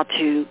learning how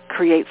to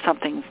create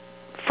something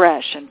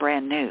fresh and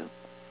brand new.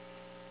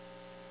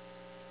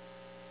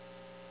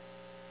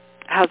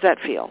 How's that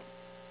feel?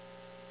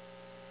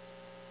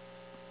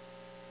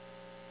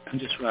 I'm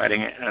just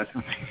writing it as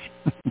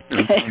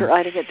You're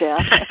writing it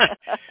down.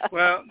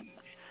 Well,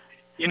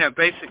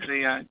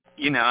 basically, I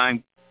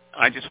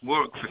just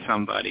work for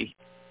somebody.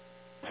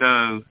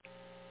 So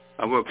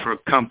I work for a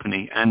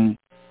company, and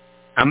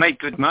I make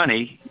good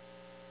money,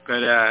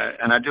 but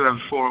and I do have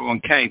a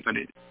 401k, but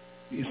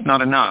it's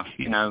not enough,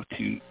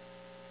 to.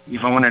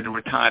 If I wanted to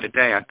retire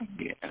today,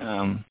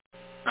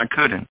 I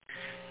couldn't.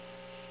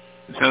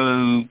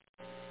 So,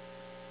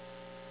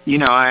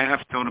 I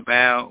have thought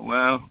about,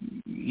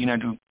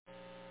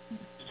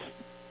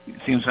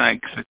 it seems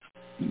like,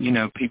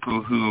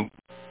 people who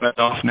are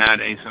off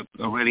nowadays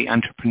are really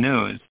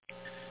entrepreneurs.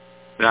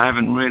 But I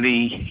haven't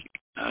really,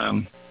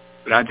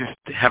 I just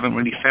haven't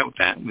really felt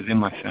that within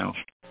myself.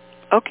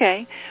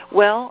 Okay.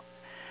 Well,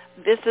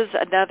 this is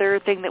another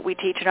thing that we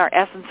teach in our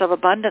Essence of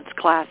Abundance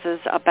classes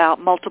about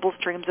multiple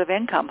streams of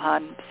income,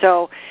 hon.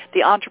 So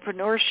the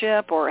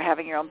entrepreneurship or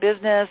having your own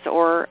business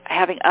or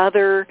having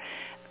other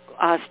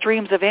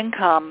streams of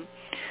income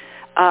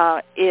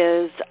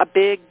is a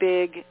big,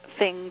 big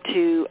thing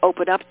to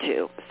open up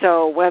to.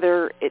 So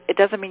whether it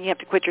doesn't mean you have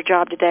to quit your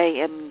job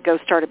today and go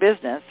start a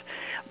business,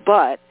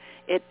 but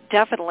it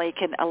definitely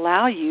can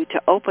allow you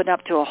to open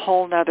up to a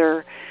whole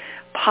nother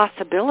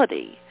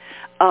possibility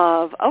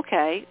of,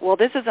 okay, well,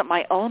 this isn't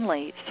my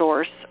only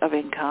source of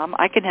income.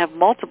 I can have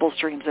multiple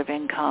streams of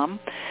income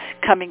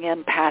coming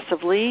in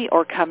passively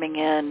or coming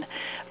in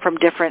from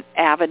different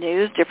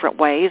avenues, different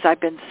ways. I've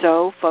been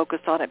so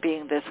focused on it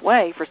being this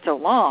way for so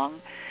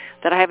long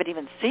that I haven't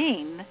even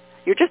seen.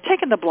 You're just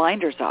taking the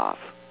blinders off.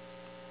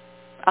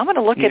 I'm going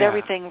to look at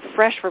everything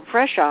fresh from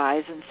fresh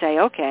eyes and say,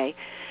 okay,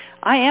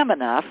 I am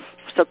enough.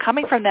 So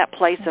coming from that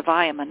place of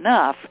I am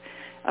enough,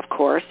 of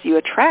course, you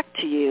attract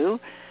to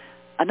you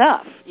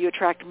enough. You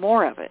attract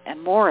more of it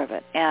and more of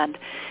it. And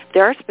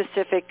there are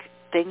specific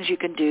things you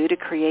can do to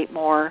create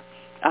more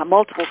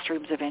multiple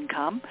streams of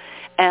income.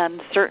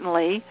 And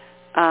certainly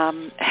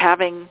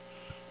having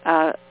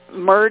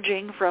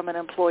merging from an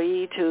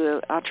employee to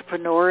an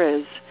entrepreneur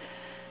is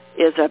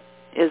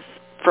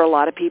for a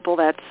lot of people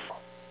that's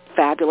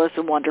fabulous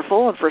and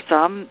wonderful. And for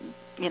some,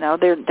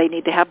 they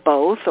need to have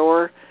both,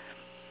 or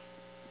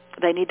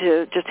they need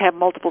to just have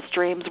multiple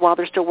streams while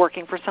they're still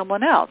working for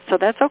someone else. So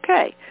that's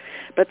okay.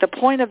 But the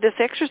point of this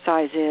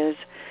exercise is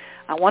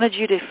I wanted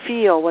you to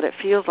feel what it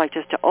feels like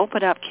just to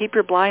open up, keep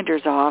your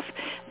blinders off,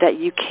 that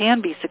you can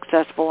be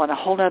successful in a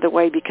whole other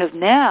way, because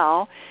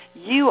now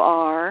you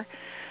are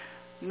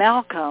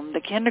Malcolm,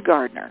 the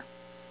kindergartner.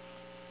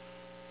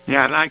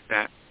 Yeah, I like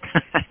that.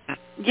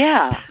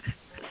 Yeah.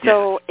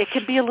 So it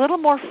can be a little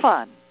more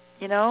fun,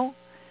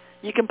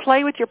 You can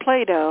play with your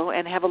Play-Doh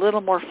and have a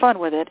little more fun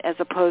with it, as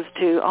opposed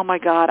to, oh my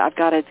God, I've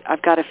got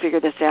to figure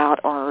this out,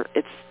 or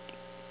it's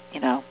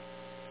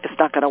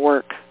not going to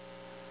work.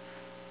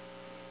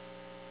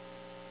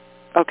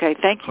 Okay,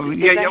 thank you.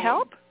 Did that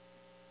help?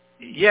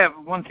 Yeah,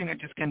 one thing that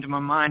just came to my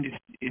mind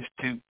is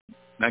to,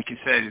 like you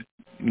said,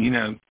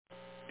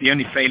 the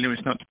only failure is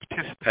not to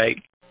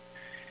participate.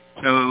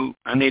 So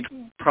I need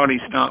to probably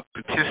start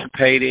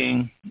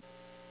participating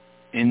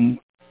in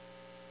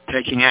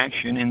taking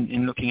action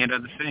in looking at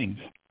other things.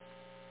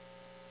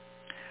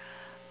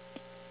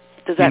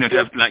 Does that to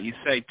have, like you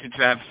say, to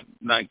have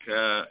like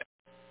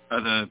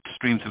other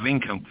streams of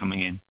income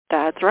coming in.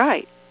 That's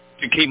right.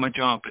 To keep my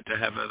job, but to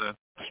have other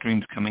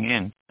streams coming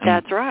in.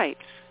 That's right.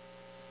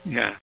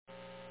 Yeah.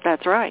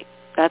 That's right.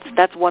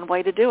 That's one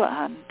way to do it,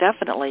 hon.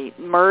 Definitely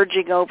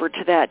merging over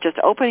to that, just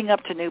opening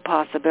up to new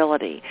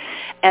possibility,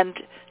 and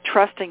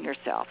trusting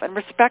yourself and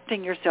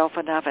respecting yourself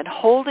enough and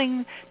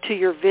holding to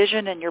your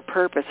vision and your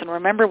purpose. And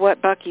remember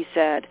what Bucky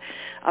said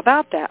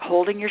about that,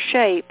 holding your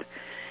shape,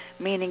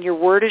 meaning your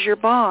word is your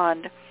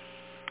bond.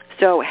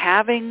 So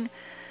having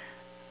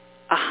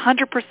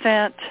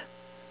 100%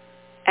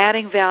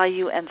 adding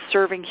value and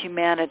serving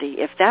humanity,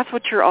 if that's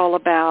what you're all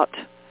about,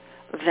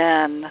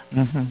 then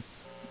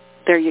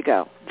there you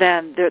go.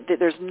 Then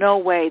there's no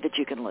way that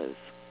you can lose.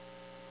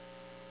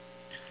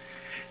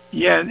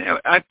 Yeah,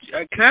 I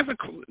can have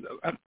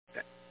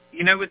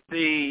with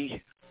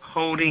the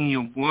holding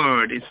your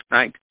word, it's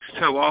like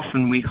so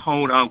often we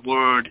hold our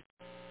word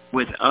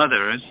with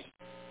others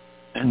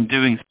and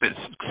doing, but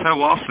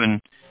so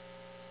often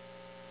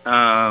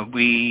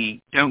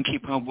we don't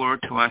keep our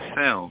word to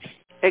ourselves.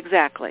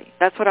 Exactly.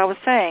 That's what I was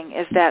saying,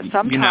 is that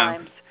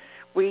sometimes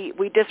we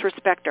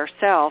disrespect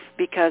ourselves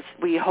because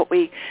we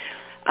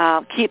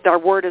keep our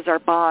word as our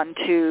bond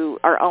to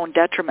our own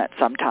detriment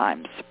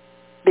sometimes.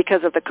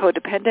 Because of the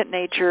codependent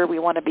nature, we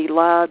want to be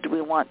loved, we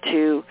don't want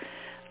to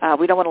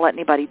let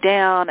anybody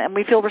down, and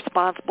we feel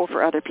responsible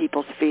for other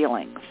people's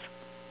feelings.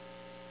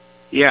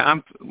 Yeah,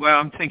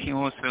 I'm thinking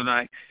also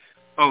like,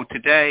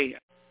 today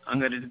I'm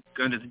going to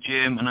go to the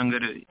gym and I'm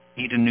going to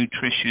eat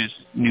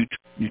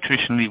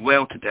nutritionally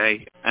well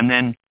today, and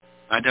then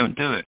I don't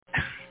do it.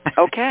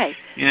 Okay.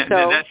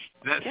 So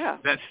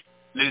that's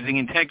losing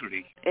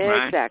integrity.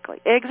 Exactly.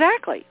 Right?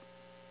 Exactly.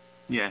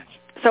 Yes.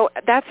 So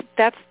that's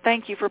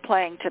thank you for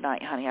playing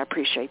tonight, honey. I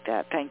appreciate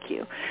that. Thank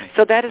you.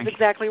 So that is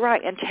exactly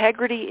right.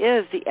 Integrity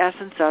is the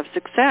essence of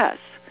success.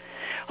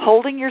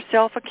 Holding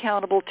yourself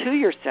accountable to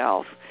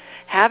yourself,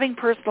 having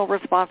personal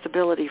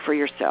responsibility for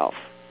yourself,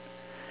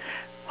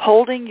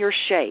 holding your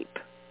shape,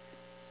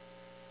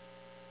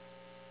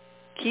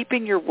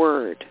 keeping your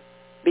word,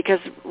 because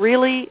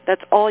really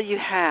that's all you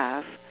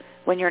have.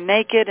 When you're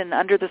naked and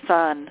under the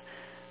sun,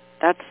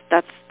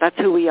 that's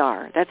who we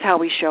are. That's how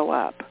we show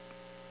up.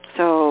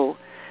 So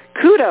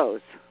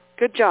kudos.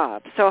 Good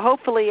job. So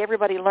hopefully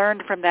everybody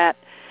learned from that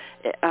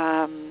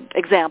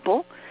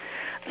example.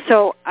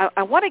 So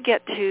I want to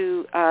get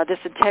to this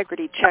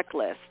integrity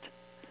checklist.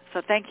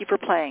 So thank you for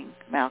playing,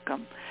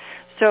 Malcolm.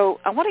 So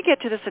I want to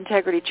get to this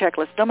integrity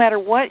checklist. No matter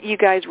what you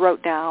guys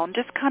wrote down,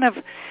 just kind of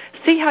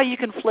see how you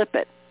can flip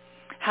it.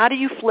 How do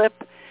you flip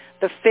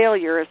the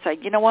failure and say,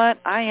 you know what,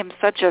 I am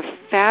such a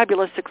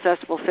fabulous,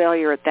 successful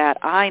failure at that.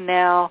 I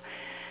now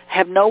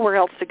have nowhere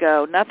else to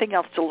go, nothing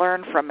else to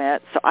learn from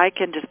it, so I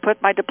can just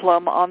put my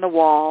diploma on the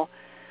wall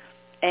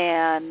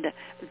and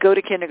go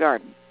to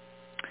kindergarten.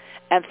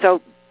 And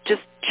so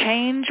just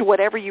change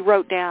whatever you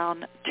wrote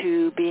down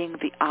to being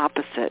the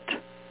opposite.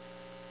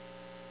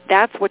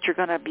 That's what you're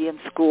going to be in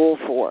school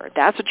for.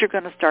 That's what you're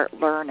going to start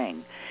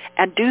learning.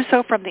 And do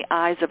so from the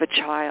eyes of a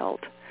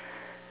child,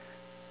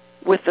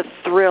 with the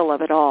thrill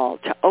of it all,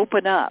 to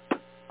open up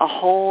a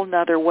whole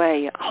nother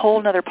way, a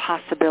whole nother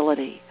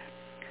possibility.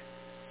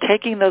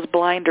 Taking those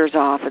blinders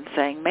off and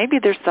saying, maybe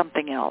there's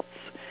something else.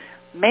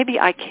 Maybe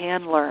I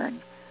can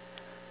learn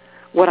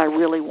what I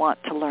really want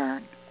to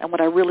learn and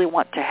what I really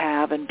want to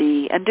have and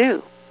be and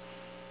do.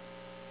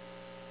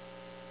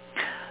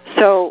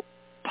 So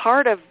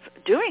part of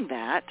doing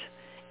that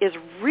is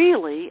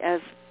really,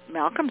 as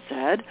Malcolm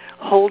said,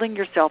 holding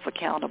yourself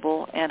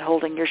accountable and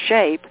holding your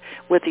shape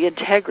with the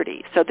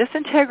integrity. So this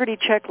integrity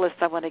checklist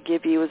I want to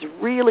give you is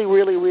really,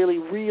 really, really,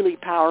 really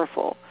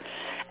powerful.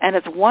 And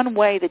it's one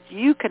way that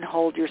you can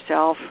hold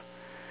yourself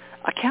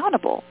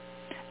accountable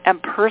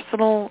and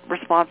personal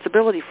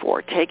responsibility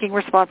for, taking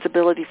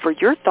responsibility for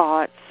your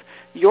thoughts,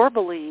 your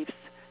beliefs,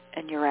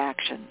 and your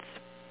actions.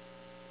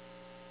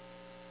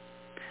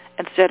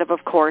 Instead of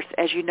course,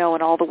 as you know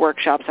in all the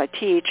workshops I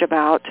teach,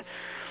 about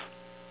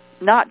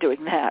not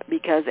doing that,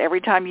 because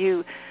every time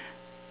you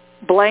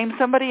blame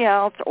somebody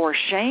else or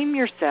shame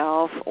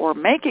yourself or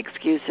make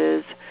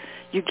excuses,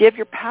 you give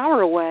your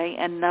power away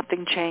and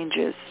nothing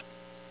changes.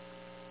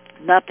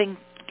 Nothing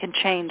can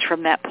change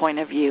from that point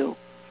of view.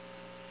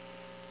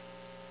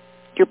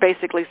 You're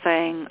basically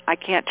saying, I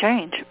can't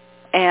change,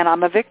 and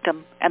I'm a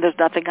victim, and there's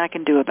nothing I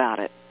can do about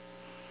it.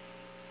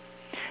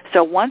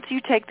 So once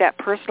you take that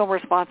personal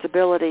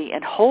responsibility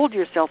and hold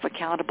yourself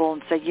accountable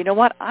and say, you know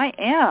what, I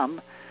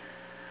am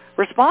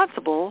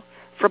responsible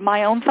for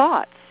my own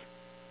thoughts.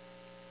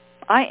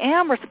 I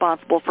am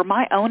responsible for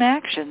my own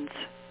actions.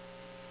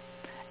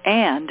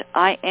 And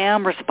I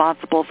am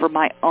responsible for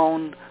my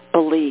own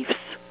beliefs.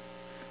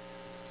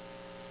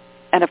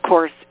 And of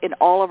course, in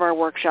all of our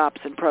workshops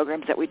and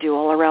programs that we do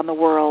all around the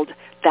world,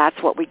 that's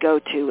what we go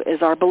to,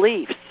 is our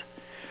beliefs.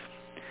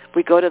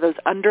 We go to those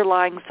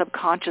underlying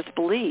subconscious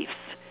beliefs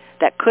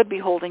that could be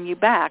holding you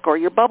back, or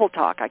your bubble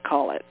talk, I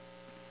call it.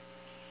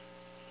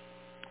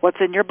 What's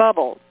in your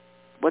bubble?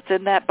 What's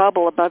in that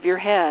bubble above your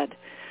head?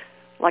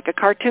 Like a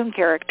cartoon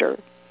character.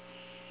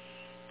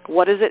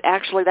 What is it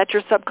actually? That's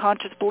your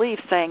subconscious belief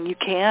saying you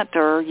can't,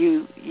 or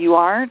you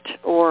aren't,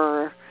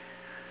 or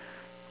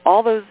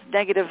all those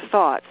negative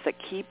thoughts that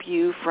keep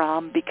you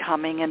from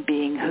becoming and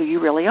being who you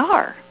really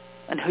are,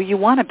 and who you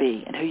want to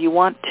be, and who you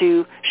want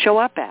to show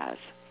up as.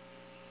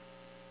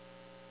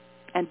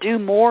 And do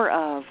more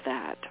of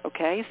that,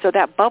 okay? So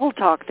that bubble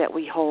talk that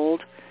we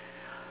hold,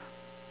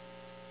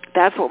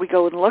 that's what we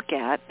go and look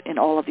at in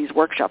all of these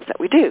workshops that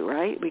we do,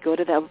 right? We go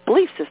to the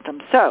belief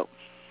system. So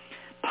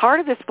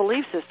part of this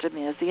belief system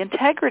is the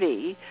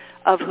integrity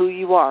of who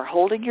you are,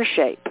 holding your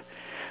shape.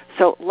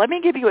 So let me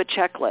give you a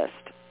checklist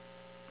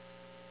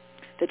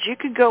that you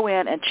can go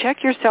in and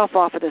check yourself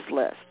off of this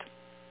list.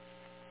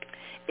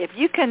 If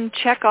you can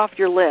check off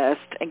your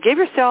list and give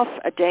yourself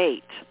a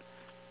date,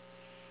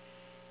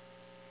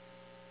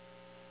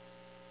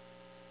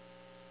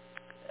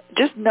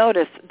 just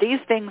notice these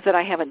things that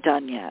I haven't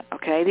done yet,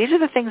 okay? These are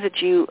the things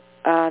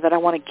that I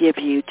want to give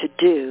you to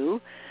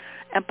do,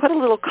 and put a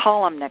little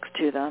column next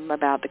to them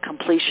about the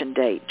completion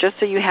date, just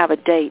so you have a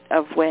date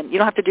of when. You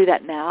don't have to do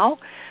that now.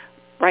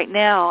 Right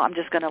now, I'm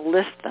just going to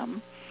list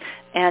them,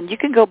 and you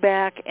can go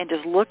back and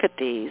just look at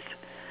these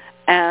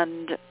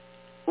and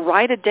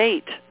write a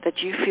date that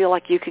you feel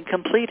like you can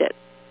complete it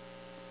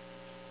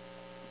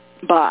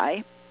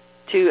by,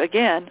 to,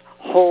 again,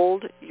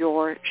 hold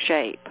your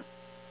shape.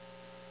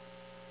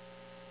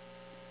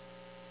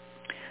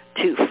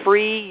 To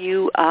free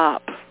you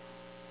up,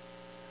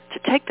 to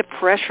take the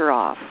pressure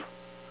off,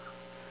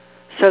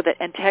 so that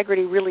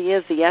integrity really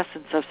is the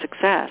essence of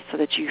success, so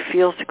that you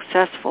feel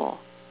successful.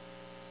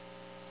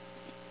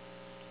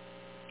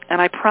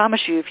 And I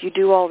promise you, if you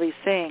do all these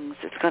things,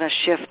 it's going to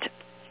shift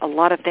a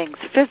lot of things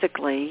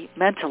physically,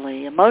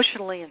 mentally,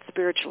 emotionally, and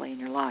spiritually in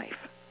your life.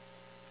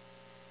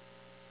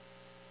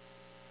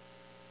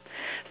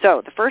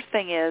 So the first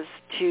thing is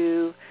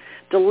to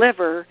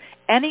deliver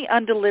any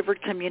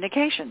undelivered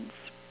communications.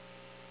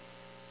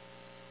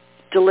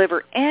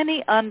 Deliver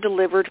any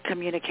undelivered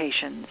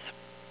communications.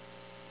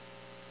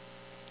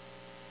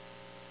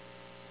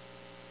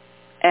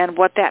 And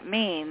what that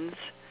means,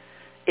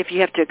 if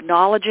you have to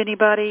acknowledge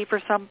anybody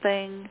for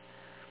something,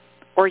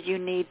 or you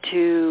need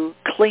to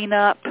clean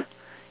up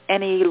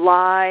any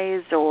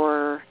lies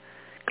or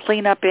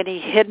clean up any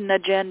hidden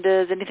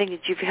agendas, anything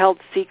that you've held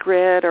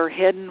secret or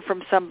hidden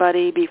from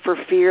somebody for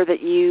fear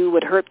that you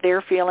would hurt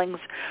their feelings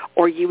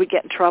or you would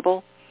get in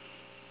trouble,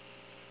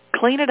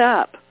 clean it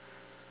up.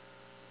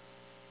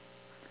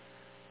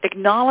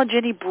 Acknowledge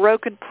any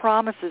broken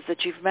promises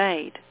that you've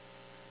made.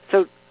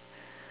 So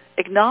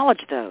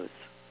acknowledge those.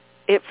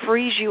 It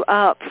frees you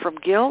up from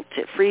guilt.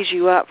 It frees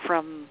you up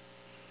from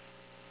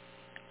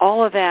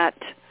all of that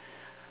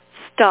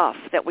stuff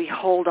that we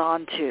hold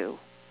on to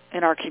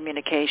in our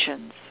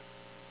communications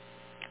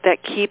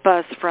that keep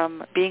us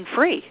from being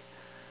free.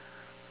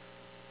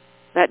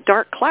 That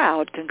dark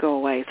cloud can go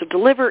away. So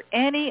deliver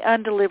any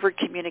undelivered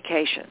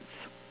communications.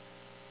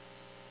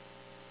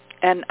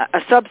 And a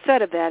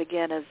subset of that,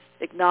 again, is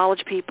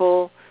acknowledge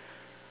people,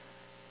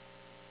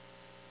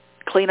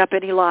 clean up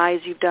any lies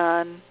you've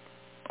done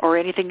or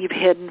anything you've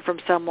hidden from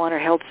someone or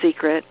held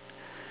secret,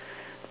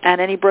 and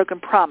any broken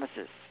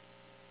promises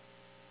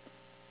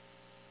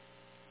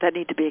that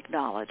need to be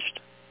acknowledged.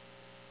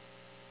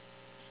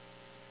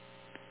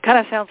 Kind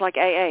of sounds like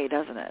AA,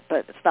 doesn't it?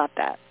 But it's not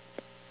that.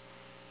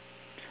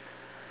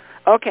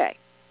 Okay.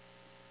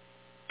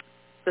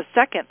 The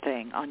second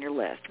thing on your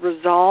list,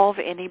 resolve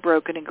any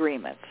broken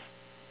agreements.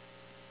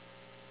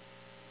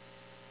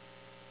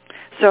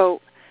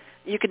 So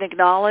you can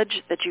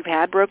acknowledge that you've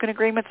had broken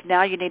agreements.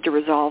 Now you need to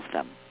resolve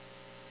them.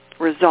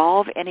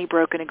 Resolve any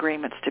broken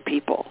agreements to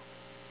people.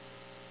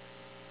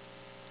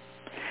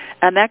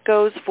 And that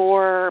goes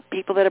for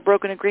people that have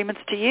broken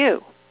agreements to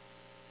you.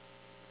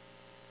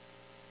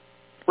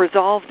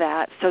 Resolve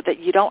that so that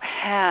you don't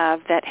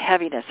have that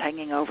heaviness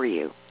hanging over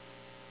you.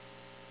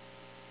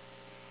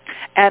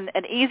 And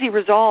an easy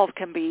resolve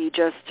can be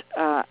just,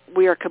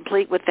 we are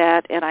complete with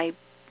that, and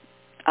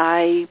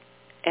I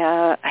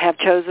have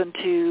chosen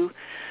to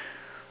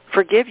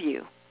forgive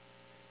you.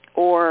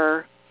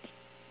 Or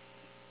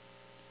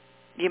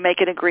you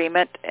make an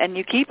agreement and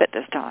you keep it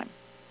this time.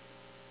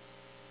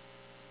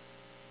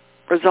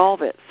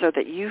 Resolve it so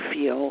that you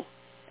feel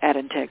at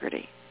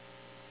integrity.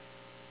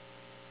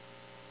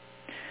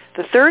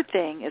 The third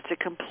thing is to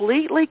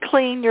completely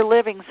clean your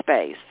living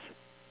space.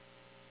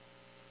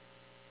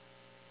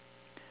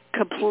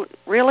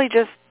 Really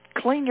just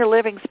clean your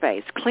living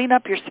space. Clean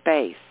up your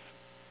space.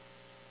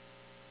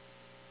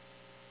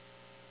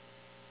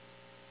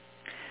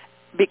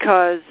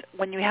 Because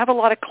when you have a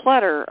lot of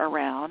clutter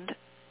around,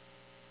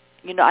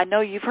 I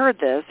know you've heard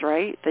this,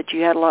 right? That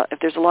if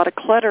there's a lot of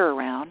clutter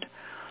around,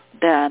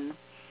 then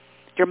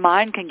your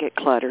mind can get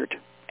cluttered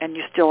and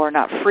you still are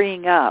not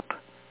freeing up.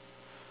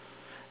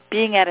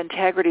 Being at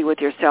integrity with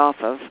yourself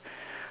of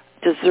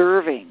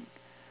deserving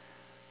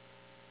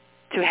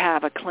to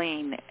have a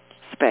clean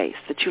space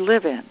that you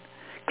live in.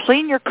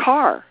 Clean your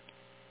car.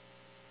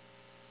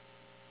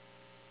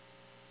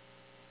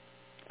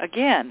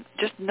 Again,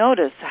 just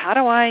notice, how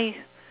do I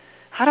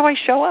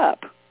show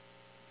up?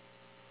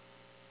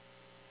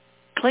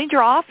 Clean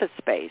your office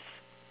space.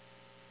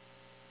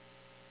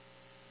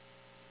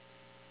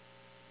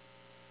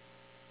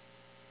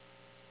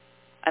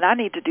 And I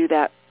need to do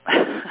that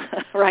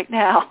right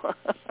now.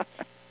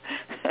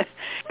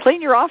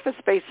 Clean your office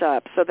space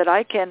up so that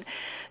I can,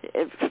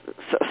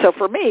 so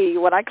for me,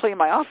 when I clean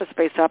my office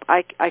space up,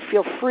 I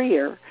feel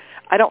freer.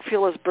 I don't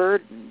feel as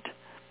burdened.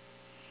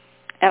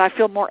 And I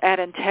feel more at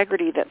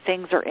integrity that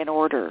things are in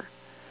order.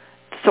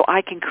 So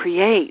I can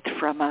create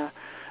from a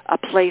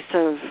place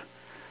of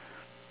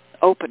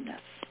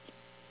openness.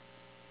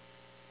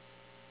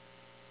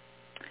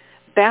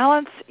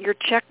 Balance your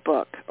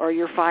checkbook or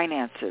your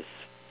finances.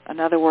 In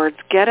other words,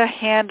 get a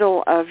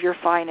handle of your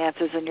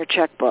finances and your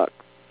checkbook.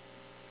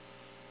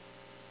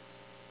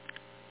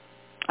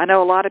 I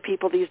know a lot of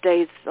people these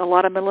days, a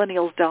lot of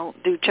millennials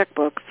don't do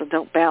checkbooks and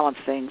don't balance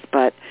things,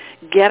 but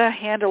get a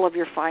handle of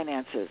your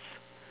finances.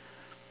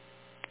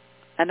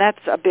 And that's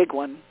a big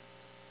one.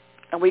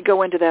 And we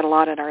go into that a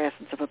lot in our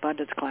Essence of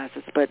Abundance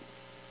classes, but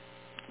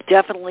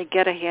definitely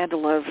get a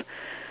handle of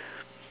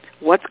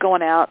what's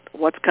going out,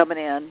 what's coming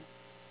in.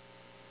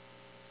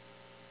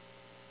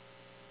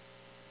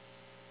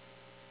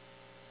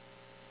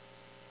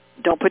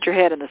 Don't put your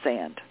head in the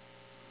sand.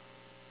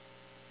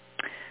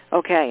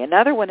 Okay,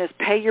 another one is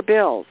pay your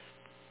bills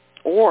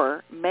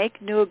or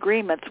make new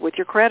agreements with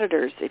your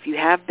creditors. If you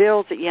have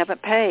bills that you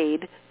haven't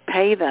paid,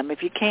 pay them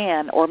if you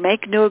can, or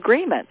make new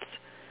agreements.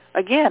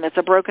 Again, it's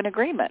a broken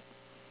agreement.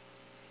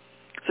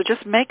 So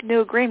just make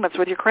new agreements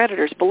with your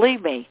creditors.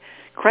 Believe me,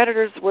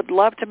 creditors would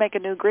love to make a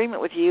new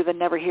agreement with you than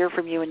never hear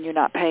from you and you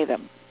not pay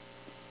them.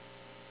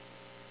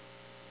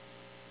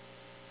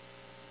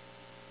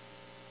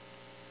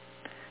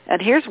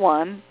 And here's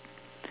one.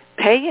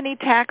 Pay any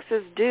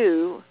taxes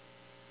due.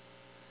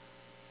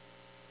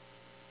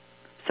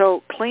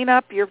 So clean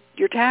up your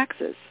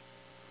taxes.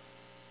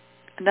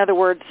 In other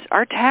words,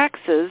 our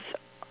taxes,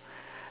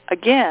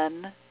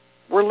 again,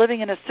 we're living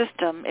in a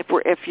system,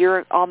 if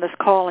you're on this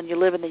call and you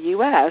live in the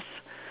U.S.,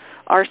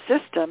 our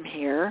system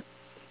here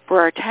for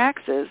our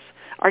taxes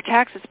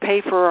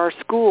pay for our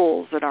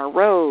schools and our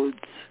roads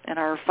and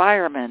our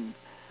firemen.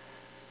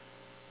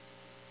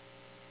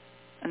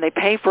 And they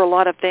pay for a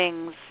lot of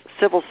things,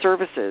 civil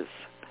services.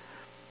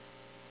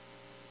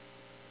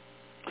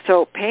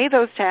 So pay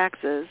those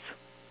taxes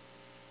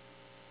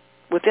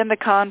within the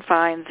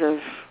confines of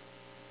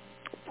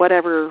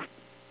whatever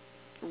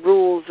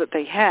rules that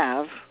they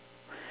have,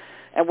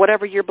 and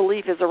whatever your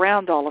belief is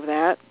around all of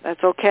that,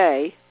 that's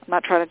okay. I'm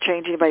not trying to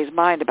change anybody's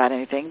mind about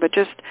anything, but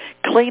just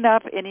clean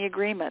up any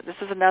agreement. This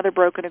is another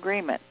broken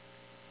agreement.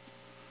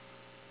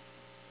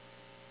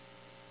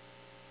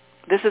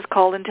 This is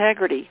called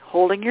integrity,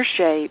 holding your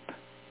shape.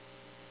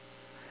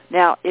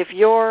 Now, if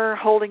your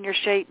holding your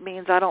shape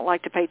means I don't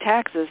like to pay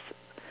taxes,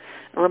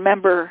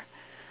 remember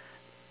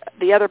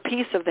the other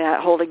piece of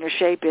that holding your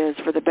shape is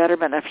for the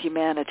betterment of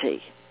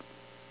humanity,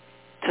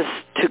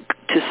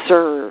 to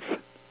serve.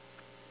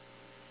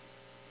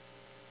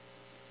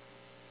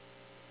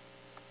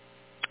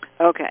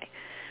 Okay.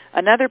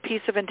 Another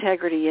piece of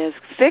integrity is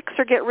fix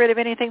or get rid of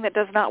anything that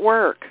does not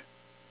work.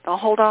 Don't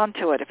hold on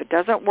to it. If it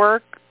doesn't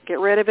work, get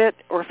rid of it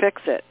or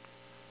fix it.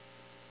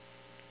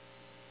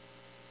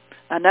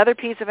 Another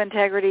piece of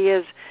integrity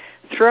is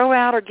throw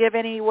out or give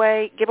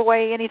away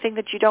anything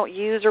that you don't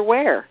use or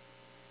wear.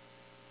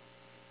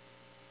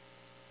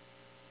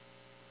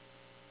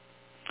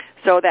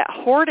 So that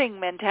hoarding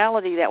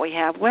mentality that we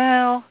have,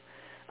 well,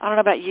 I don't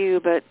know about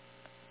you, but,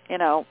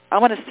 I'm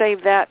going to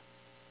save that.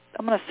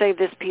 I'm going to save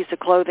this piece of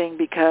clothing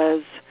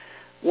because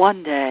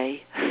one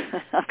day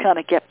I'm going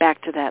to get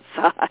back to that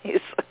size.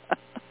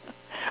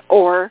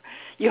 Or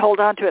you hold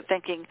on to it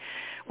thinking,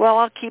 well,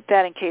 I'll keep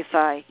that in case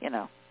I,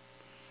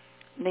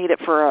 need it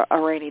for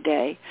a rainy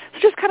day. So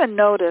just kind of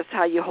notice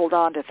how you hold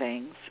on to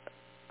things.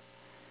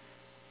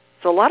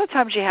 So a lot of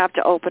times you have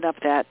to open up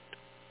that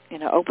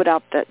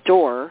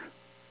door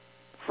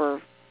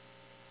for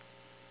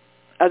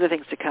other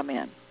things to come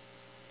in,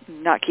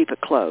 not keep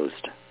it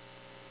closed.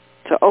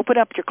 So open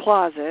up your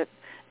closet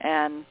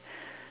and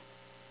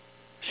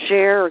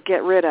share or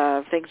get rid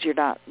of things you're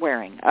not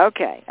wearing.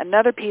 Okay,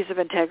 another piece of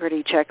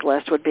integrity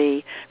checklist would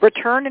be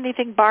return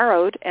anything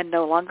borrowed and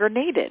no longer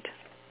needed.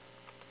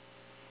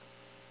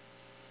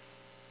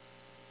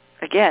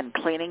 Again,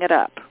 cleaning it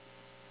up.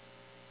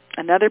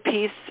 Another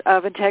piece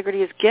of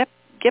integrity is get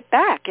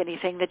back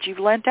anything that you've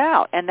lent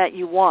out and that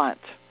you want.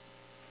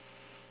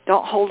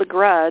 Don't hold a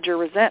grudge or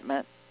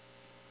resentment.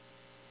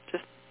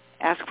 Just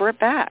ask for it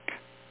back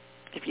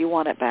if you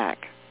want it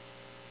back.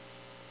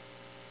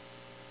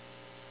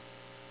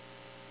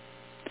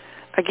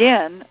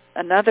 Again,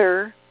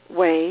 another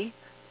way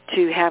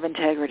to have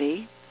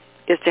integrity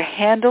is to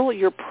handle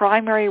your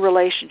primary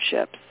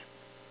relationships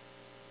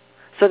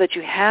so that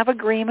you have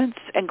agreements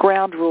and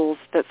ground rules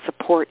that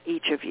support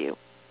each of you.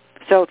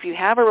 So if you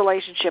have a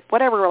relationship,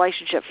 whatever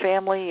relationship,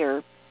 family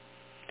or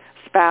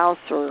spouse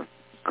or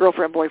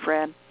girlfriend,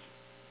 boyfriend,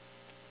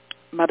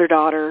 mother,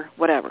 daughter,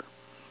 whatever,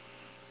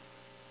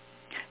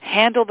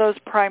 handle those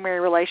primary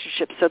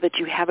relationships so that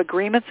you have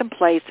agreements in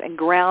place and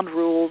ground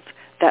rules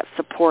that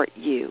support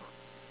you.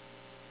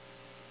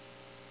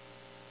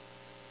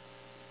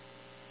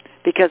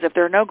 Because if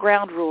there are no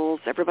ground rules,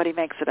 everybody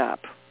makes it up.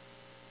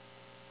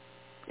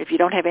 If you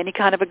don't have any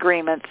kind of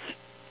agreements,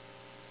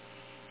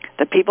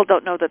 the people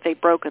don't know that they've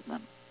broken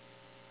them.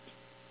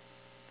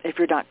 If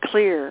you're not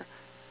clear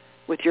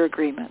with your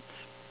agreements.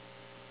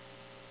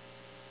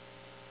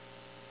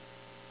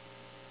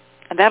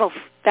 And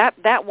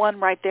that one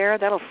right there,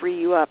 that'll free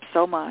you up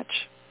so much.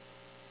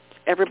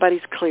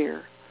 Everybody's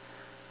clear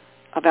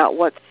about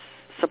what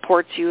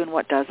supports you and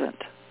what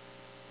doesn't.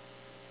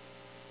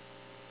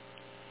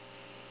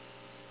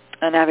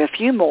 And I have a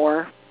few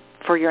more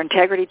for your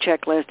integrity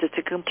checklist is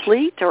to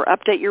complete or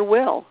update your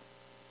will.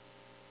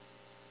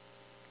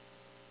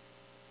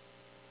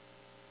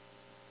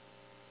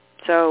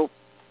 So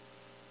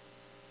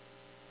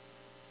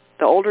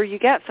the older you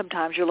get,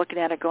 sometimes you're looking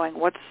at it going,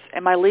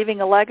 am I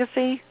leaving a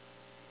legacy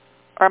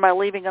or am I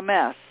leaving a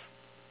mess?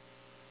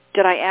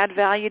 Did I add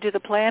value to the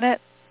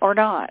planet or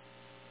not?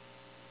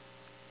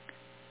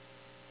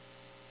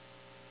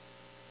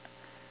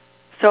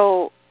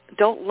 So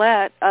don't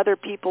let other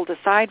people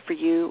decide for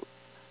you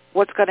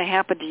what's going to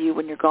happen to you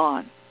when you're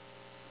gone.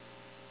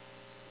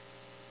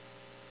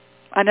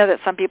 I know that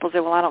some people say,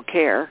 well, I don't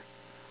care.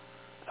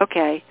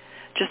 Okay,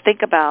 just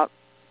think about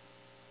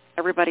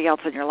everybody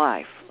else in your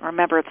life.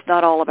 Remember, it's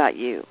not all about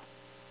you.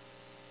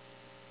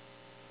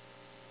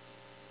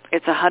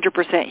 It's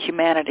 100%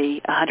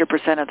 humanity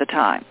 100% of the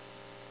time.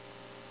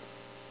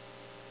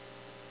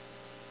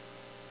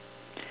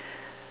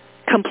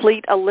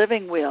 Complete a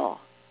living will.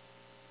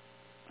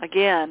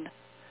 Again,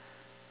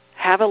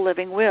 have a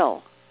living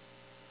will.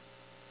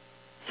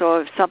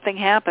 So if something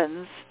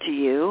happens to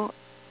you,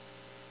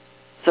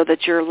 so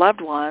that your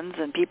loved ones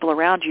and people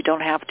around you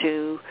don't have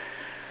to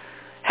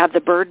have the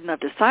burden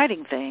of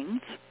deciding things,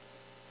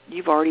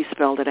 you've already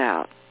spelled it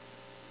out.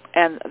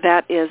 And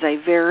that is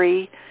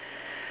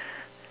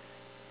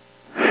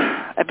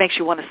it makes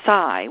you want to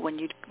sigh when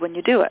you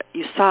do it.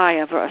 You sigh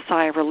a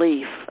sigh of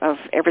relief of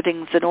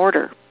everything's in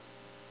order.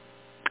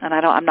 And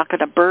I'm not going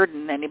to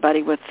burden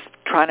anybody with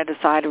trying to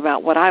decide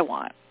about what I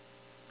want.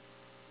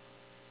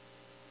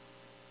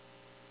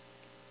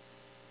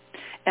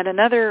 And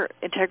another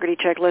integrity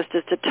checklist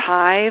is to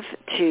tithe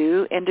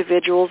to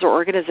individuals or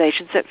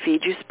organizations that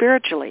feed you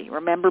spiritually.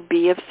 Remember,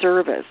 be of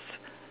service.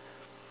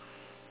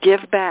 Give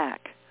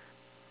back.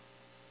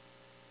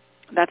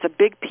 That's a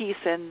big piece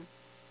in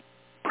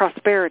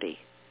prosperity,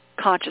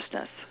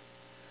 consciousness.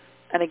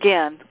 And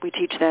again, we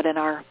teach that in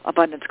our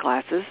abundance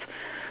classes.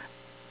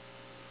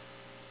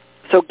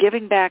 So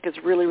giving back is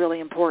really, really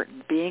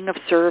important. Being of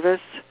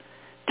service,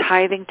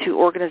 tithing to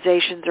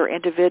organizations or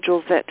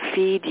individuals that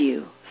feed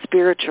you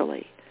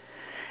spiritually.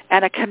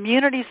 And a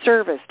community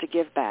service to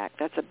give back.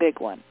 That's a big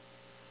one.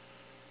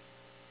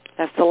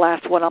 That's the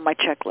last one on my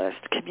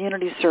checklist.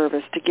 Community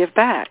service to give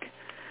back.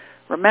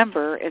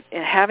 Remember,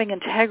 having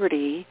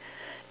integrity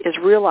is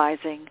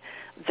realizing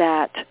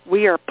that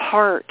we are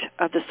part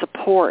of the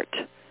support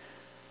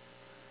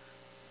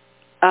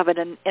of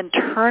an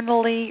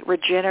internally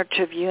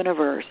regenerative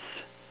universe.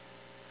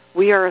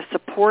 We are a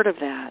support of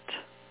that.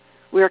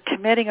 We are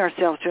committing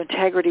ourselves to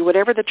integrity,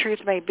 whatever the truth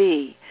may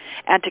be,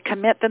 and to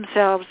commit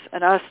themselves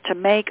and us to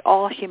make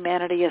all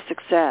humanity a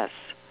success.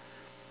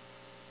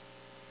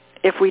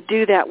 If we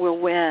do that, we'll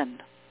win.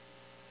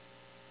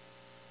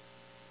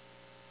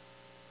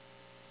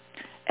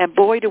 And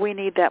boy, do we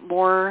need that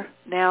more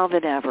now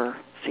than ever,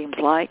 seems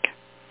like.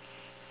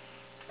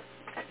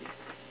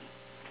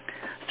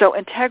 So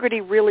integrity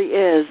really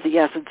is the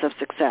essence of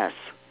success.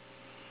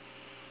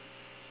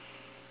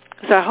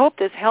 So I hope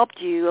this helped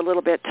you a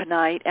little bit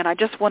tonight, and I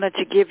just wanted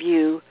to give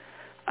you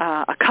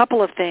a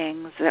couple of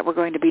things that we're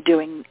going to be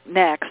doing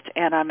next,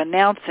 and I'm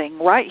announcing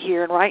right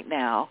here and right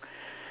now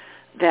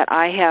that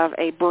I have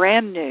a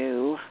brand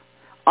new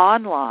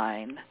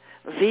online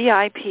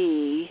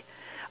VIP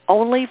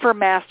only for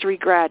Mastery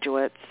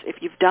graduates.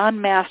 If you've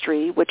done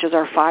Mastery, which is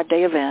our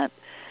 5-day event,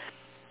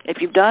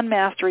 if you've done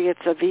Mastery, it's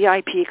a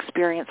VIP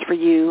experience for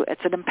you.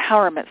 It's an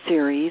empowerment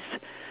series.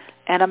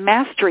 And a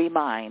mastery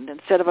mind.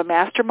 Instead of a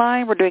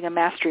mastermind, we're doing a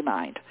mastery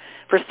mind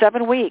for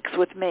 7 weeks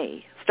with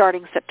me,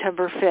 starting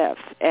September 5th.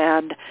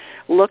 And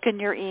look in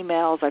your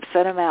emails. I've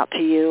sent them out to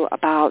you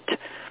about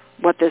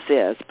what this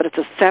is. But it's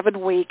a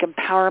 7-week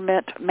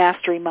empowerment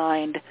mastery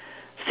mind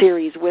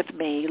series with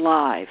me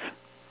live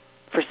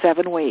for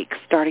 7 weeks,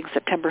 starting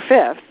September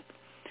 5th.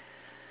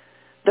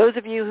 Those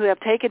of you who have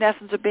taken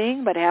Essence of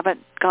Being but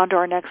haven't gone to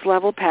our next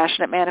level,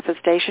 Passionate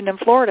Manifestation in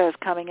Florida is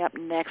coming up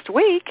next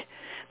week,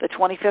 the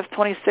 25th,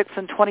 26th,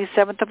 and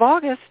 27th of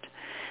August.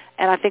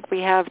 And I think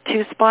we have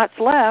 2 spots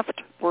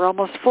left. We're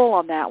almost full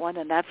on that one,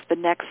 and that's the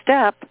next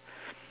step.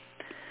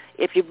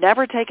 If you've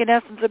never taken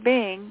Essence of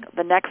Being,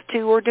 the next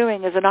 2 we're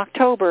doing is in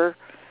October.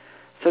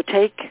 So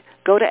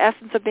go to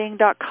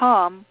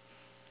essenceofbeing.com,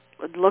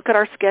 look at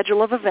our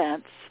schedule of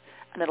events,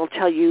 and it'll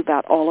tell you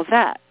about all of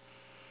that.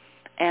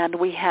 And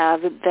we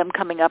have them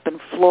coming up in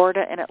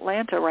Florida and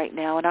Atlanta right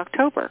now in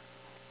October.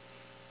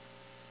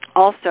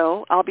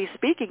 Also, I'll be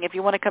speaking, if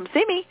you want to come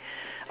see me,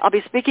 I'll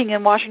be speaking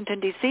in Washington,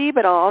 D.C.,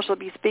 but I'll also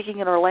be speaking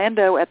in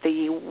Orlando at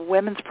the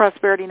Women's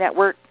Prosperity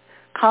Network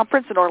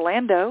Conference in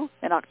Orlando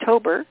in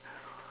October.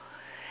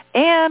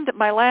 And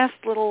my last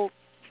little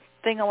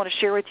thing I want to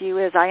share with you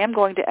is I am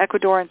going to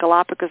Ecuador and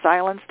Galapagos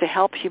Islands to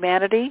help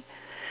humanity,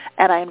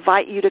 and I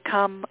invite you to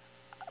come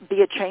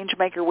be a change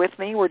maker with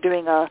me. We're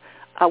doing a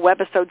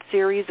webisode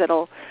series that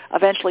will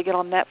eventually get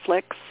on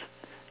Netflix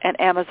and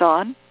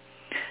Amazon,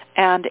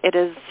 and it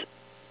is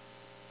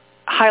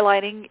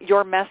highlighting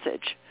your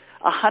message.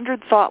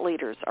 100 thought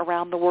leaders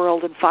around the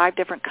world in 5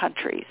 different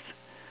countries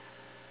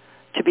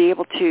to be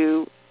able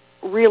to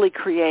really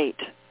create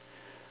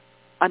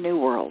a new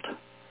world.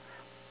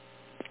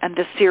 And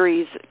this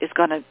series is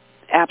going to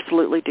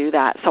absolutely do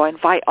that. So I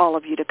invite all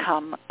of you to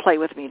come play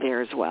with me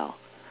there as well.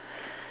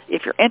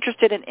 If you're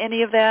interested in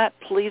any of that,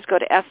 please go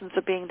to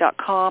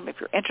essenceofbeing.com. If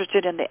you're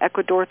interested in the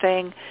Ecuador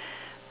thing,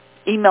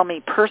 email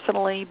me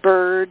personally,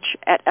 Burge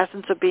at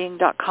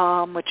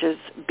essenceofbeing.com, which is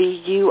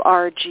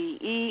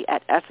BURGE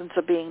at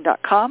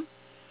essenceofbeing.com.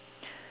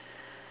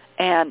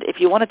 And if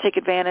you want to take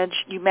advantage,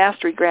 you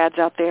mastery grads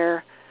out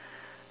there,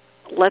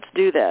 let's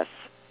do this.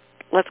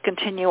 Let's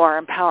continue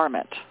our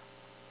empowerment.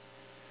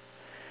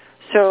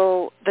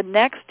 So the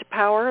next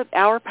Power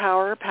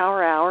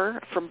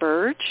Hour from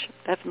Burge,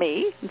 that's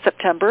me, in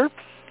September,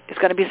 is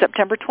going to be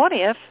September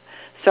 20th.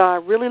 So I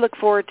really look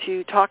forward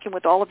to talking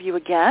with all of you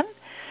again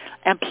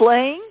and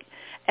playing.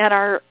 And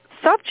our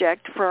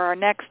subject for our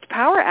next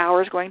Power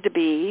Hour is going to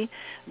be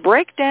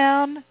Break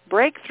Down,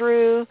 Break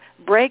Through,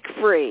 Break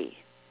Free,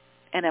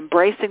 and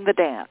Embracing the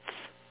Dance.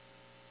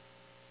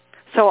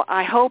 So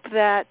I hope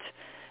that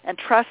and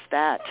trust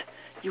that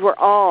you are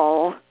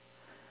all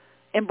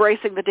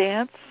embracing the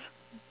dance.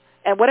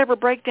 And whatever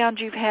breakdowns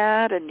you've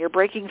had and you're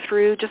breaking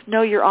through, just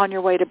know you're on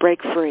your way to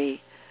break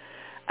free.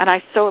 And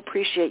I so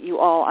appreciate you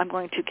all. I'm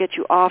going to get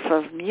you off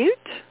of mute.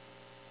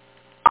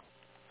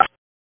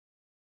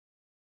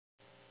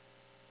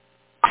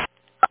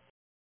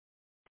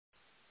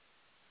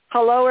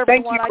 Hello, everyone.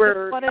 Thank you, I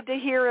just wanted to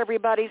hear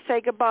everybody say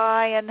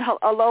goodbye and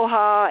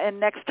aloha, and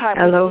next time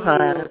aloha.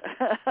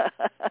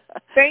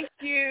 we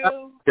see you. Thank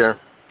you. Here.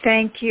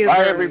 Thank you. Bye,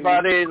 Burge.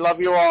 everybody. Love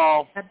you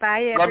all.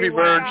 Bye, everyone. Love you,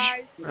 Burge.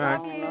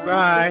 Love you.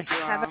 Bye.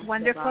 Have a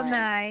wonderful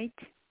night.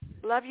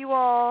 Love you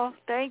all.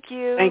 Thank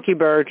you. Thank you,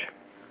 Burge.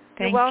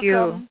 Thank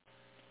You're welcome.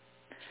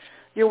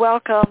 You're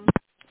welcome.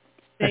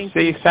 See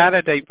you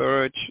Saturday,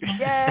 Burge.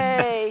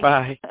 Yay.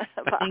 Bye.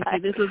 Thank you.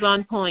 This was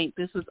on point.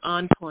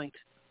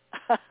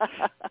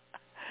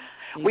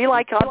 We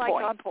like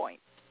on point.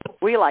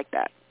 We like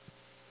that.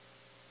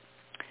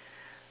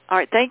 All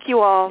right. Thank you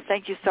all.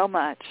 Thank you so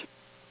much.